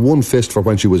we could have one fist for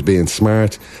when she was being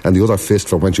smart and the other fist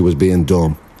for when she was being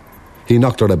dumb. He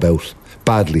knocked her about.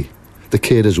 Badly. The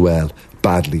kid as well.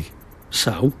 Badly.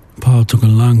 So? Paul took a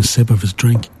long sip of his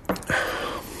drink.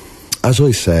 As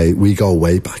I say, we go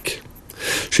way back.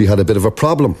 She had a bit of a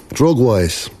problem,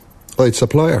 drug-wise. I'd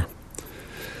supply her.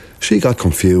 She got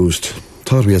confused.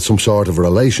 Thought we had some sort of a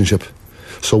relationship.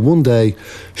 So one day,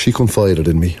 she confided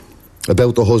in me.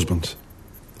 About the husband.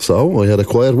 So I had a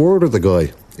quiet word with the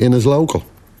guy. In his local.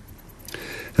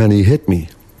 And he hit me.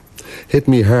 Hit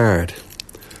me hard.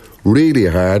 Really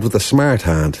hard with a smart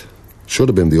hand. Should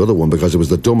have been the other one because it was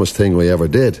the dumbest thing I ever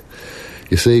did.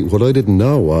 You see, what I didn't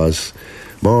know was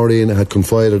Maureen had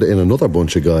confided in another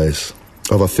bunch of guys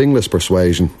of a fingless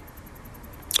persuasion.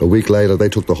 A week later, they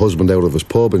took the husband out of his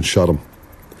pub and shot him.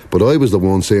 But I was the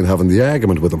one seen having the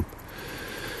argument with him.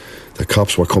 The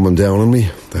cops were coming down on me.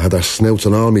 They had their snouts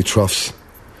on all me troughs.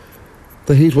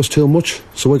 The heat was too much,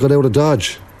 so I got out of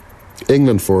Dodge.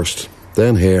 England first,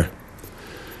 then here.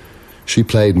 She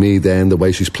played me then the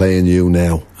way she's playing you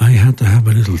now. I had to have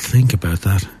a little think about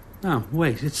that. No,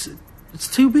 wait, it's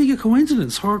too big a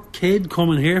coincidence. Her kid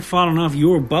coming here, falling off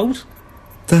your boat.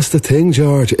 That's the thing,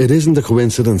 George. It isn't a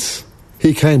coincidence.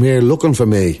 He came here looking for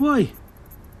me. Why?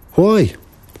 Why?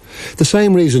 The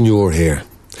same reason you're here.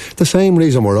 The same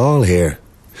reason we're all here.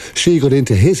 She got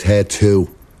into his head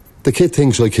too. The kid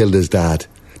thinks I killed his dad.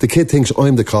 The kid thinks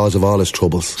I'm the cause of all his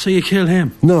troubles. So you killed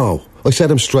him? No, I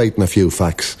set him straight in a few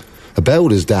facts.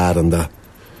 About his dad and that.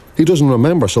 He doesn't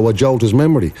remember, so I jolt his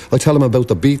memory. I tell him about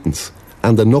the beatings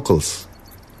and the knuckles.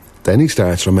 Then he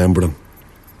starts remembering.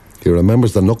 He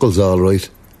remembers the knuckles all right.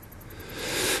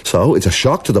 So it's a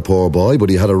shock to the poor boy, but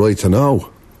he had a right to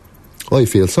know. I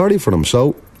feel sorry for him,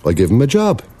 so I give him a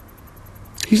job.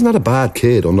 He's not a bad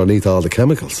kid underneath all the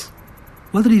chemicals.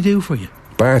 What did he do for you?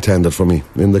 Bartended for me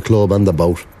in the club and the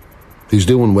boat. He's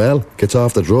doing well, gets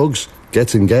off the drugs,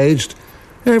 gets engaged.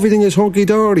 Everything is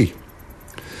hunky-dory.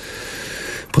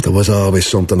 But there was always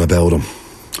something about him.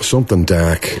 Something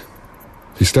dark.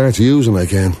 He starts using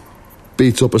again.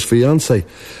 Beats up his fiancée.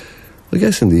 I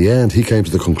guess in the end he came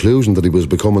to the conclusion that he was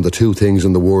becoming the two things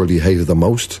in the world he hated the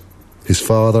most. His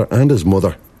father and his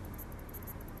mother.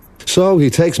 So he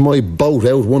takes my boat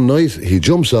out one night. He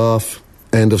jumps off.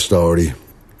 End of story.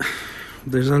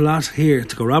 There's a lot here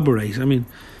to corroborate. I mean,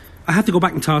 I have to go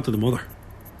back and talk to the mother.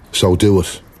 So do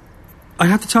it. I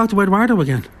have to talk to Eduardo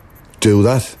again. Do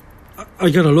that.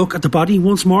 I gotta look at the body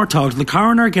once more, talk to the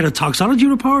coroner, get a toxicology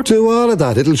report. Do all of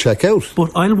that, it'll check out.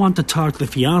 But I'll want to talk to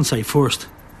the fiancé first.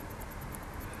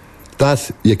 That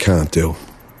you can't do.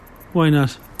 Why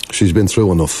not? She's been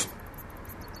through enough.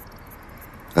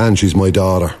 And she's my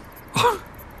daughter.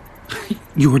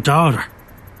 Your daughter?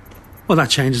 Well, that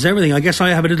changes everything. I guess I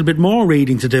have a little bit more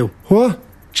reading to do. What?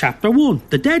 Chapter 1,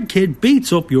 the dead kid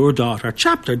beats up your daughter.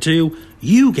 Chapter 2,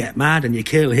 you get mad and you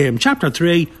kill him. Chapter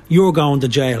 3, you're going to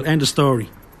jail. End of story.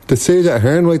 Did Celia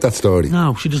Ahern write that story?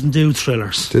 No, she doesn't do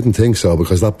thrillers. Didn't think so,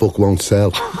 because that book won't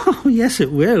sell. Oh, yes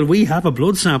it will. We have a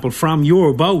blood sample from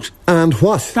your boat. And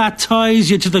what? That ties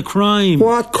you to the crime.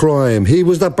 What crime? He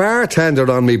was the bartender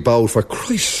on me boat, for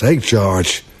Christ's sake,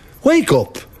 George. Wake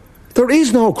up. There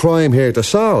is no crime here to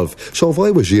solve. So if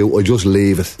I was you, I'd just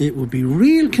leave it. It would be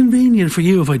real convenient for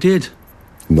you if I did.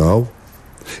 No.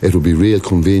 It would be real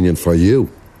convenient for you.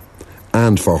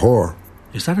 And for her.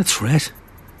 Is that a threat?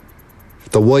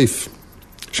 The wife.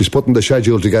 She's putting the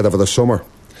schedule together for the summer.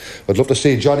 I'd love to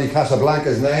see Johnny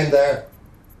Casablanca's name there.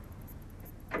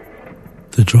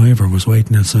 The driver was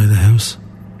waiting outside the house.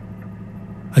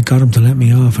 I got him to let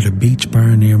me off at a beach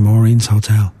bar near Maureen's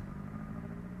hotel.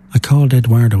 I called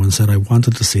Eduardo and said I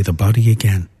wanted to see the body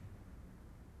again.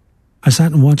 I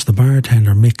sat and watched the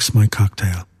bartender mix my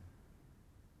cocktail.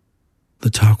 The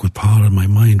talk with Paul had my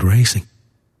mind racing.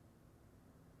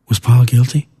 Was Paul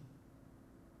guilty?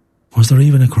 Was there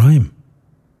even a crime?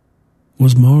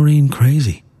 Was Maureen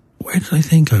crazy? Where did I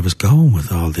think I was going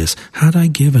with all this? Had I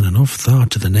given enough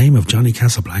thought to the name of Johnny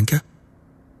Casablanca?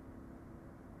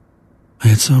 I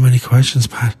had so many questions,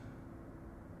 Pat.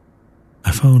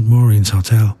 I phoned Maureen's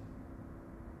hotel.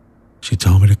 She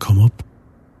told me to come up.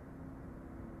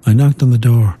 I knocked on the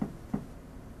door.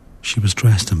 She was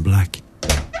dressed in black.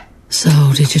 So,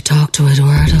 did you talk to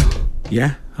Eduardo?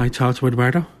 Yeah, I talked to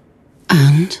Eduardo.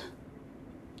 And?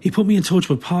 He put me in touch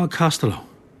with Paul Costello.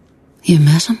 You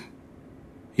met him?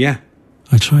 Yeah.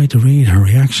 I tried to read her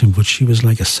reaction, but she was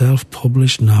like a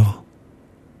self-published novel.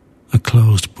 A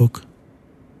closed book.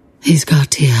 He's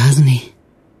got to you, hasn't he?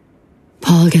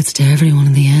 Paul gets to everyone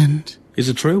in the end. Is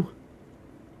it true?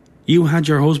 You had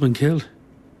your husband killed?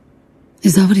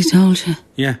 Is that what he told you?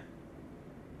 Yeah.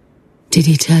 Did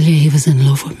he tell you he was in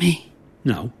love with me?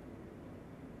 No.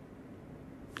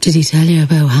 Did he tell you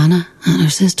about Hannah and her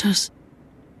sisters?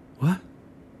 What?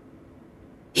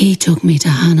 He took me to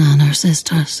Hannah and her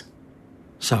sisters.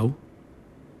 So?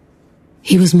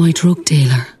 He was my drug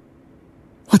dealer.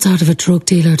 What sort of a drug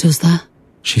dealer does that?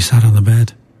 She sat on the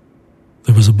bed.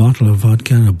 There was a bottle of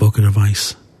vodka and a bucket of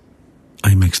ice.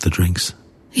 I mixed the drinks.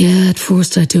 Yeah, at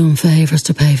first I'd do him favours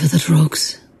to pay for the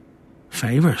drugs.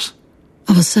 Favours?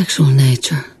 Of a sexual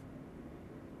nature.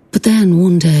 But then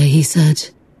one day he said,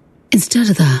 instead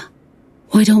of that,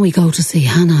 why don't we go to see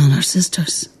Hannah and her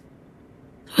sisters?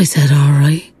 I said, all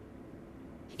right.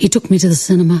 He took me to the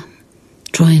cinema,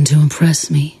 trying to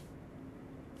impress me.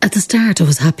 At the start I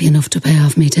was happy enough to pay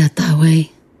off me debt that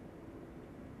way.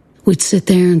 We'd sit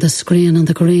there on the screen on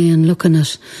the green looking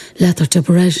at Letter to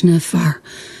Brezhnev or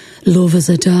Love is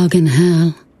a Dog in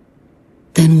Hell.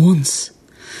 Then once,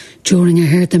 during I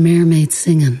heard the mermaid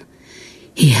singing,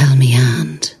 he held me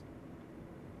hand.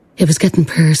 It was getting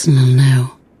personal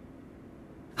now.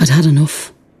 I'd had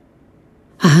enough.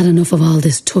 I had enough of all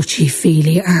this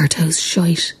touchy-feely art house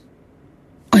shite.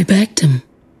 I begged him,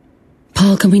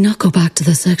 Paul, can we not go back to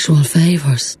the sexual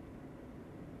favours?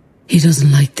 He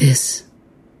doesn't like this.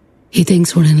 He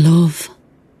thinks we're in love.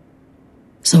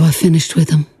 So I finished with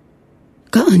him.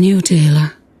 Got a new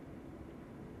dealer.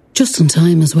 Just in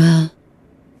time as well,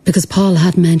 because Paul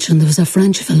had mentioned there was a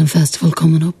French film festival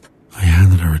coming up. I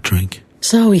handed her a drink.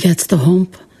 So he gets the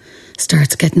hump,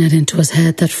 starts getting it into his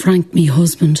head that Frank, me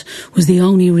husband, was the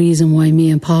only reason why me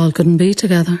and Paul couldn't be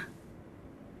together.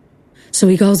 So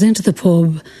he goes into the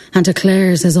pub and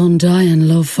declares his undying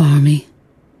love for me.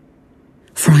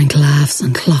 Frank laughs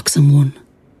and clocks him one.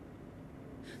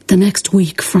 The next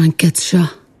week, Frank gets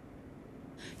shot.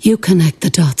 You connect the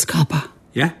dots, copper.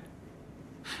 Yeah?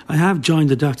 I have joined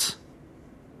the dots.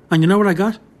 And you know what I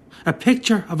got? A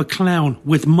picture of a clown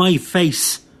with my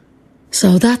face.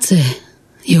 So that's it.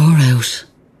 You're out.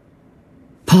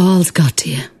 Paul's got to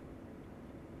you.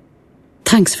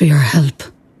 Thanks for your help.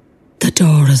 The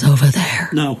door is over there.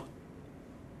 No.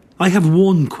 I have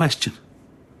one question.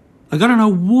 I gotta know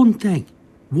one thing.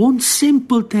 One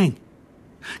simple thing.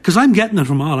 Because I'm getting it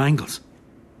from all angles.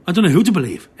 I don't know who to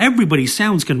believe. Everybody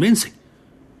sounds convincing.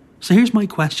 So here's my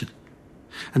question.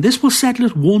 And this will settle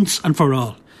it once and for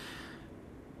all.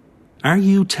 Are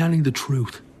you telling the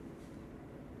truth?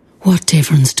 What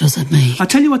difference does it make? I'll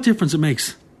tell you what difference it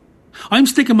makes. I'm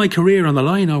sticking my career on the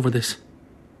line over this.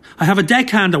 I have a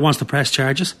deckhand that wants to press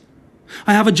charges.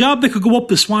 I have a job that could go up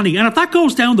the Swanee, and if that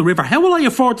goes down the river, how will I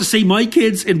afford to see my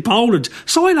kids in Poland?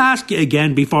 So I'll ask you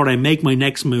again before I make my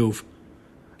next move.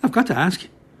 I've got to ask you.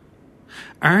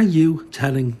 Are you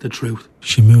telling the truth?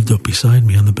 She moved up beside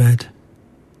me on the bed.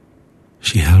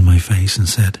 She held my face and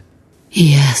said,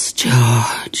 Yes,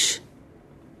 George.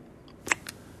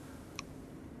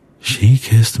 She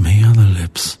kissed me on the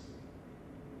lips.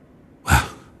 Well,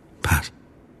 Pat,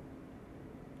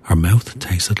 her mouth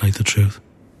tasted like the truth.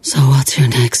 So what's your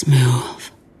next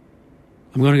move?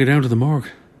 I'm going to go down to the morgue.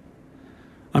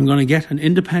 I'm going to get an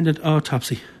independent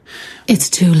autopsy. It's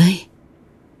too late.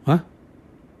 What?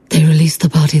 They released the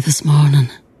body this morning.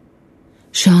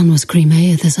 Sean was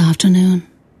cremated this afternoon.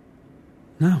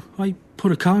 No, I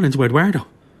put a call into Eduardo.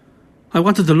 I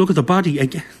wanted to look at the body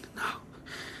again. No.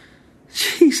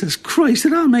 Jesus Christ,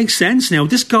 it all makes sense now.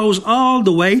 This goes all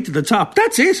the way to the top.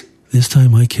 That's it. This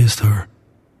time I kissed her.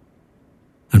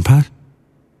 And Pat,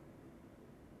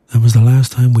 that was the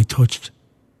last time we touched.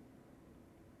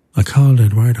 I called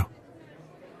Eduardo.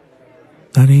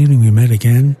 That evening we met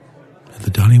again at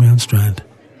the Dollymount Strand.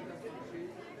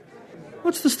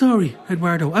 What's the story,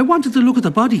 Eduardo? I wanted to look at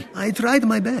the body. I tried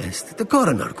my best. The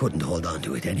coroner couldn't hold on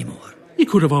to it anymore. You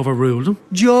could have overruled him.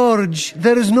 George,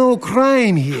 there is no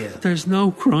crime here. There's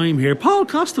no crime here. Paul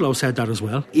Costello said that as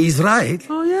well. He's right.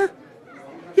 Oh, yeah?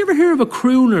 You ever hear of a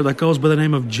crooner that goes by the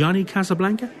name of Johnny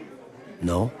Casablanca?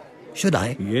 No. Should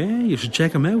I? Yeah, you should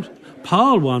check him out.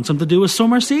 Paul wants him to do a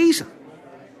summer season.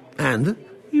 And?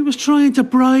 He was trying to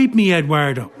bribe me,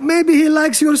 Eduardo. Maybe he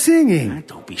likes your singing.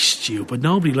 Don't be stupid.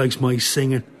 Nobody likes my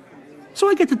singing. So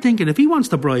I get to thinking, if he wants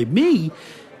to bribe me,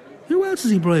 who else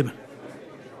is he bribing?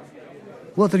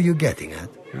 What are you getting at?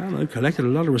 Well, I've collected a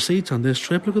lot of receipts on this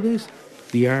trip. Look at this.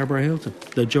 The Arbor Hilton,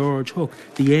 the George Hook,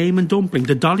 the Eamon Dumpling,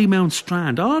 the Dollymount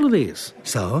Strand, all of these.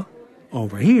 So?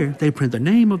 Over here, they print the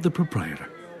name of the proprietor.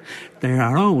 They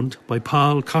are owned by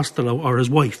Paul Costello or his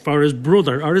wife or his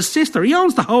brother or his sister. He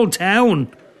owns the whole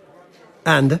town.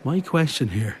 And? My question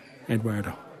here,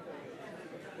 Eduardo.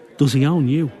 Does he own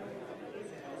you?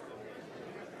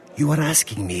 You are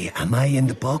asking me, am I in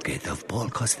the pocket of Paul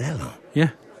Costello?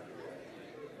 Yeah.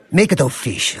 Make it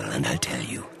official and I'll tell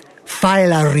you.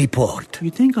 File a report.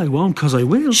 You think I won't, 'cause I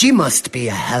will. She must be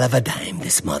a hell of a dime,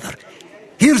 this mother.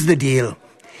 Here's the deal.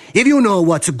 If you know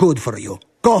what's good for you,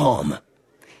 go home.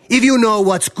 If you know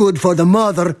what's good for the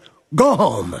mother, go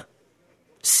home.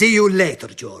 See you later,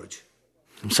 George.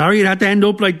 I'm sorry it had to end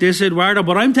up like this, Eduardo,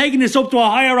 but I'm taking this up to a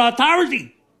higher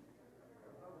authority.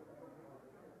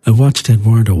 I watched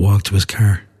Eduardo walk to his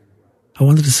car. I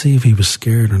wanted to see if he was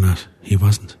scared or not. He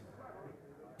wasn't.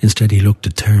 Instead, he looked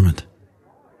determined.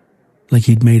 Like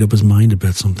he'd made up his mind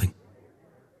about something.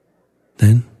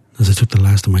 Then, as I took the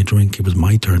last of my drink, it was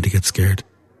my turn to get scared.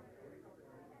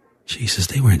 Jesus,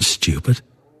 they weren't stupid.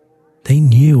 They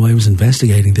knew I was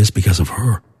investigating this because of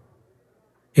her.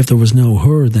 If there was no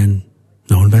her, then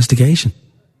no investigation.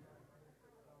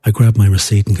 I grabbed my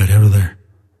receipt and got out of there.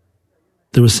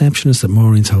 The receptionist at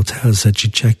Maureen's hotel said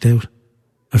she'd checked out.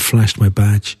 I flashed my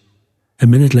badge. A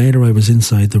minute later, I was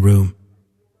inside the room.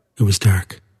 It was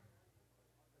dark.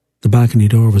 The balcony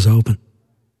door was open.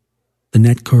 The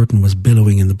net curtain was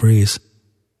billowing in the breeze.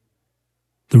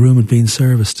 The room had been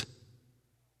serviced.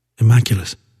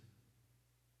 Immaculate.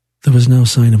 There was no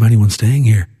sign of anyone staying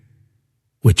here,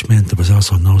 which meant there was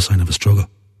also no sign of a struggle,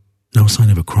 no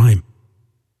sign of a crime,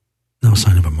 no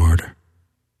sign of a murder,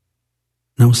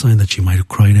 no sign that she might have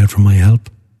cried out for my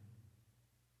help.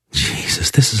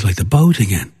 Jesus, this is like the boat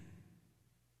again.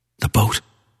 The boat.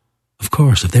 Of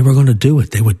course, if they were going to do it,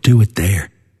 they would do it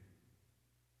there.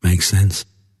 Makes sense.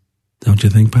 Don't you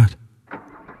think, Pat?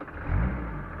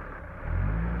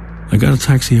 I got a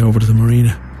taxi over to the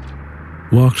marina,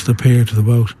 walked the pier to the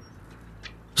boat.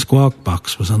 Squawk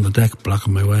box was on the deck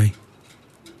blocking my way.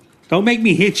 Don't make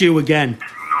me hit you again.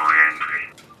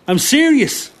 I'm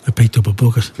serious. I picked up a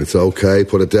bucket. It's okay,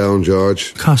 put it down,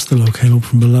 George. Costello came up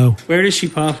from below. Where is she,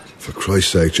 Paul? For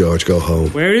Christ's sake, George, go home.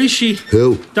 Where is she?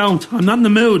 Who? Don't. I'm not in the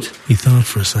mood. He thought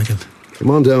for a second. Come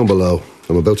on down below.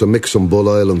 I'm about to mix some Bull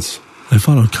Islands. I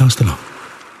followed Costello.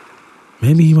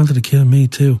 Maybe he wanted to kill me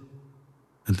too.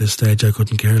 At this stage, I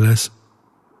couldn't care less.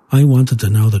 I wanted to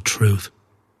know the truth.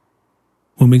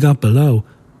 When we got below,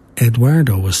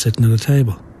 Eduardo was sitting at a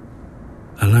table.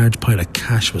 A large pile of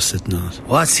cash was sitting on it.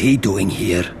 What's he doing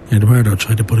here? Eduardo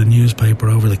tried to put a newspaper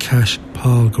over the cash.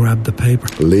 Paul grabbed the paper.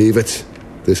 Leave it.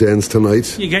 This ends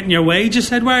tonight. You getting your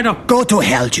wages, Eduardo? Go to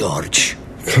hell, George.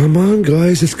 Come on,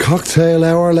 guys. It's cocktail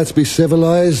hour. Let's be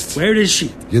civilised. Where is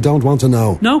she? You don't want to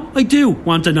know? No, I do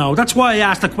want to know. That's why I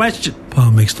asked the question.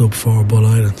 Paul mixed up 4 Bull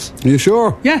Islands. Are you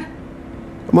sure? Yeah.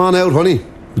 Come on out, honey.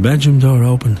 The bedroom door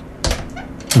opened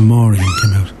and Maureen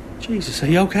came out. Jesus, are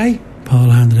you okay? Paul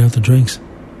handed out the drinks.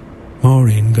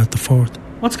 Maureen got the 4th.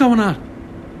 What's going on?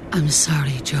 I'm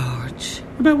sorry, George.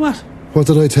 About what? What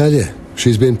did I tell you?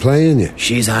 She's been playing you.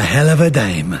 She's a hell of a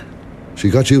dame. She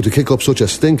got you to kick up such a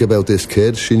stink about this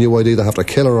kid, she knew I'd either have to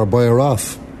kill her or buy her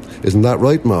off. Isn't that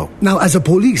right, Mo? Now, as a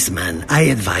policeman, I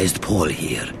advised Paul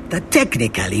here that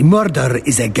technically murder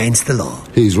is against the law.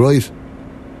 He's right.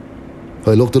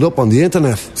 I looked it up on the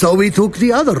internet. So we took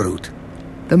the other route,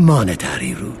 the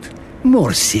monetary route,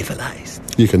 more civilized.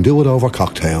 You can do it over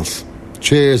cocktails.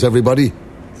 Cheers, everybody.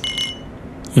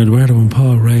 Eduardo and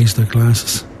Paul raised their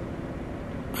glasses.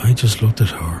 I just looked at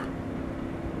her.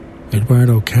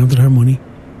 Eduardo counted her money,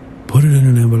 put it in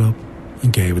an envelope,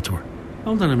 and gave it to her.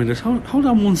 Hold on a minute. Hold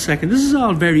on 1 second. This is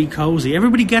all very cosy.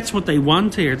 Everybody gets what they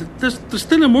want here. There's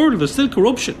still a murder. There's still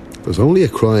corruption. There's only a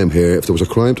crime here if there was a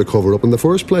crime to cover up in the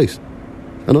first place.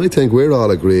 And I think we're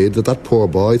all agreed that poor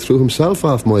boy threw himself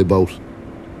off my boat.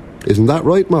 Isn't that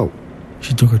right, Mo?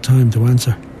 She took her time to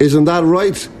answer. Isn't that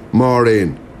right,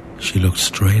 Maureen? She looked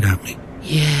straight at me.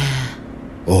 Yeah.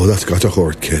 Oh, that's got to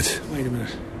hurt, kid. Wait a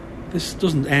minute. This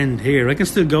doesn't end here. I can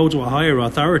still go to a higher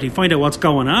authority, find out what's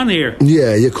going on here.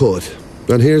 Yeah, you could.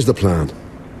 And here's the plan.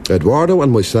 Eduardo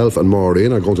and myself and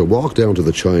Maureen are going to walk down to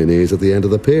the Chinese at the end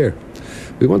of the pier.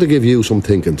 We want to give you some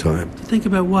thinking time. Think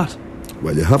about what?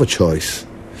 Well, you have a choice.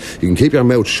 You can keep your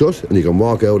mouth shut and you can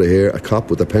walk out of here a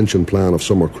cop with a pension plan of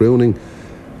summer crooning,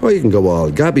 or you can go all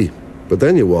gabby, but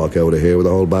then you walk out of here with a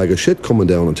whole bag of shit coming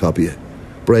down on top of you.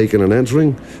 Breaking and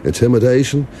entering,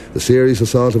 intimidation, the serious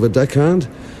assault of a deckhand.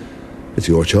 It's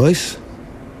your choice.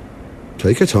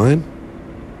 Take your time.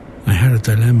 I had a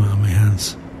dilemma on my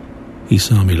hands. He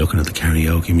saw me looking at the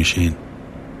karaoke machine.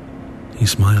 He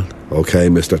smiled. Okay,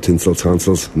 Mr. Tinsel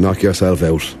Tonsils, knock yourself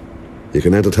out. You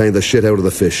can entertain the shit out of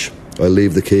the fish. I'll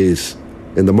leave the keys.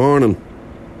 In the morning,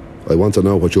 I want to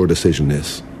know what your decision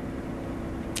is.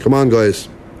 Come on, guys.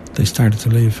 They started to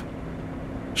leave.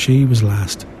 She was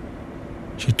last.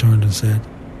 She turned and said,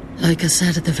 Like I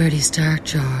said at the very start,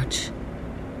 George,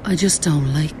 I just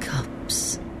don't like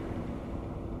cops.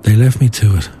 They left me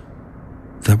to it.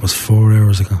 That was 4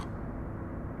 hours ago.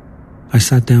 I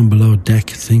sat down below deck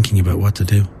thinking about what to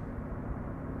do.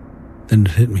 Then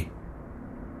it hit me.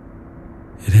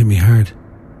 It hit me hard.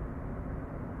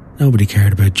 Nobody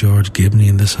cared about George Gibney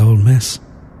in this whole mess.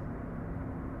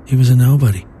 He was a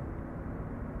nobody.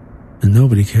 And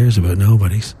nobody cares about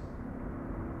nobodies.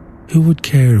 Who would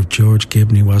care if George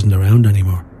Gibney wasn't around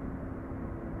anymore?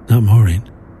 Not Maureen,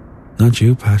 not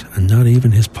you, Pat, and not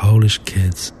even his Polish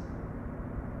kids.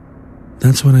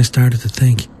 That's when I started to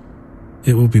think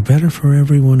it would be better for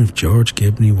everyone if George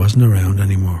Gibney wasn't around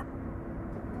anymore.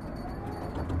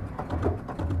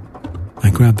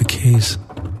 I grabbed the keys.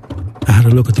 I had a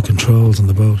look at the controls on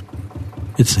the boat.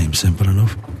 It seemed simple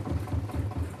enough.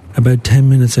 About 10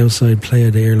 minutes outside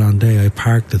Playa de Irlande, I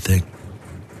parked the thing.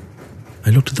 I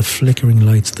looked at the flickering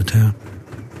lights of the town.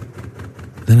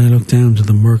 Then I looked down to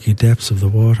the murky depths of the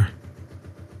water.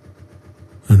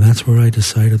 And that's where I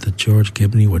decided that George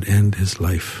Gibney would end his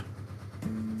life.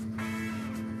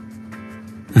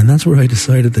 And that's where I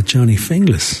decided that Johnny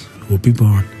Finglas would be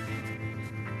born.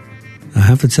 I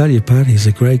have to tell you, Pat, he's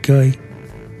a great guy.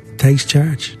 Takes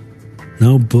charge.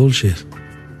 No bullshit.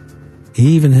 He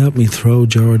even helped me throw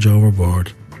George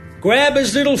overboard. Grab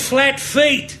his little flat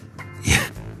feet. Yeah,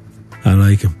 I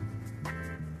like him.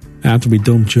 After we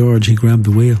dumped George, he grabbed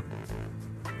the wheel.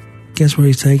 Guess where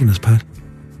he's taking us, Pat?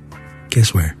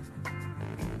 Guess where?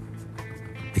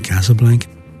 The Casablanca.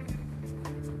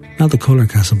 Not the colour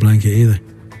Casablanca either.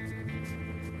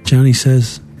 Johnny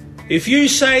says, If you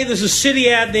say there's a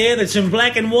city out there that's in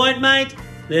black and white, mate,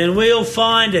 then we'll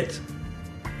find it.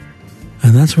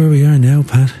 And that's where we are now,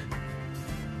 Pat.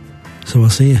 So I'll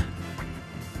see you.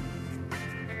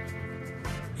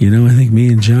 You know, I think me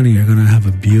and Johnny are going to have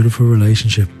a beautiful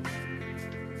relationship.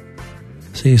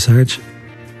 See you, Sarge.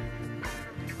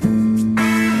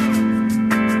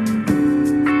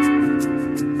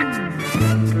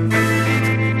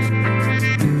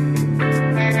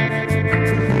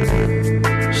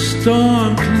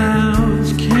 Storm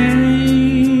clouds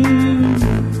came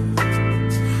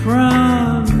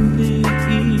from the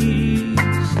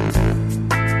east.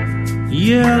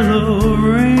 Yellow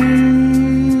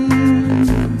rain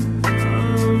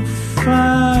of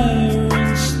fire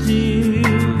and steel.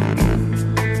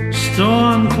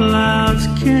 Storm clouds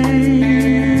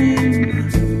came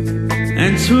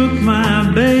and took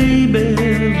my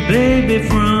baby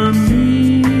from me.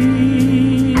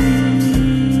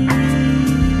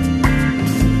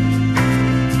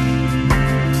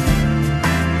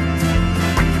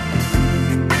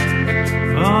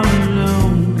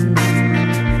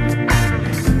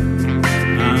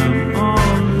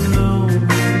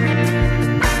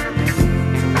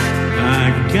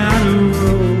 Gotta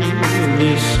roll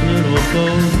this little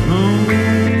boat.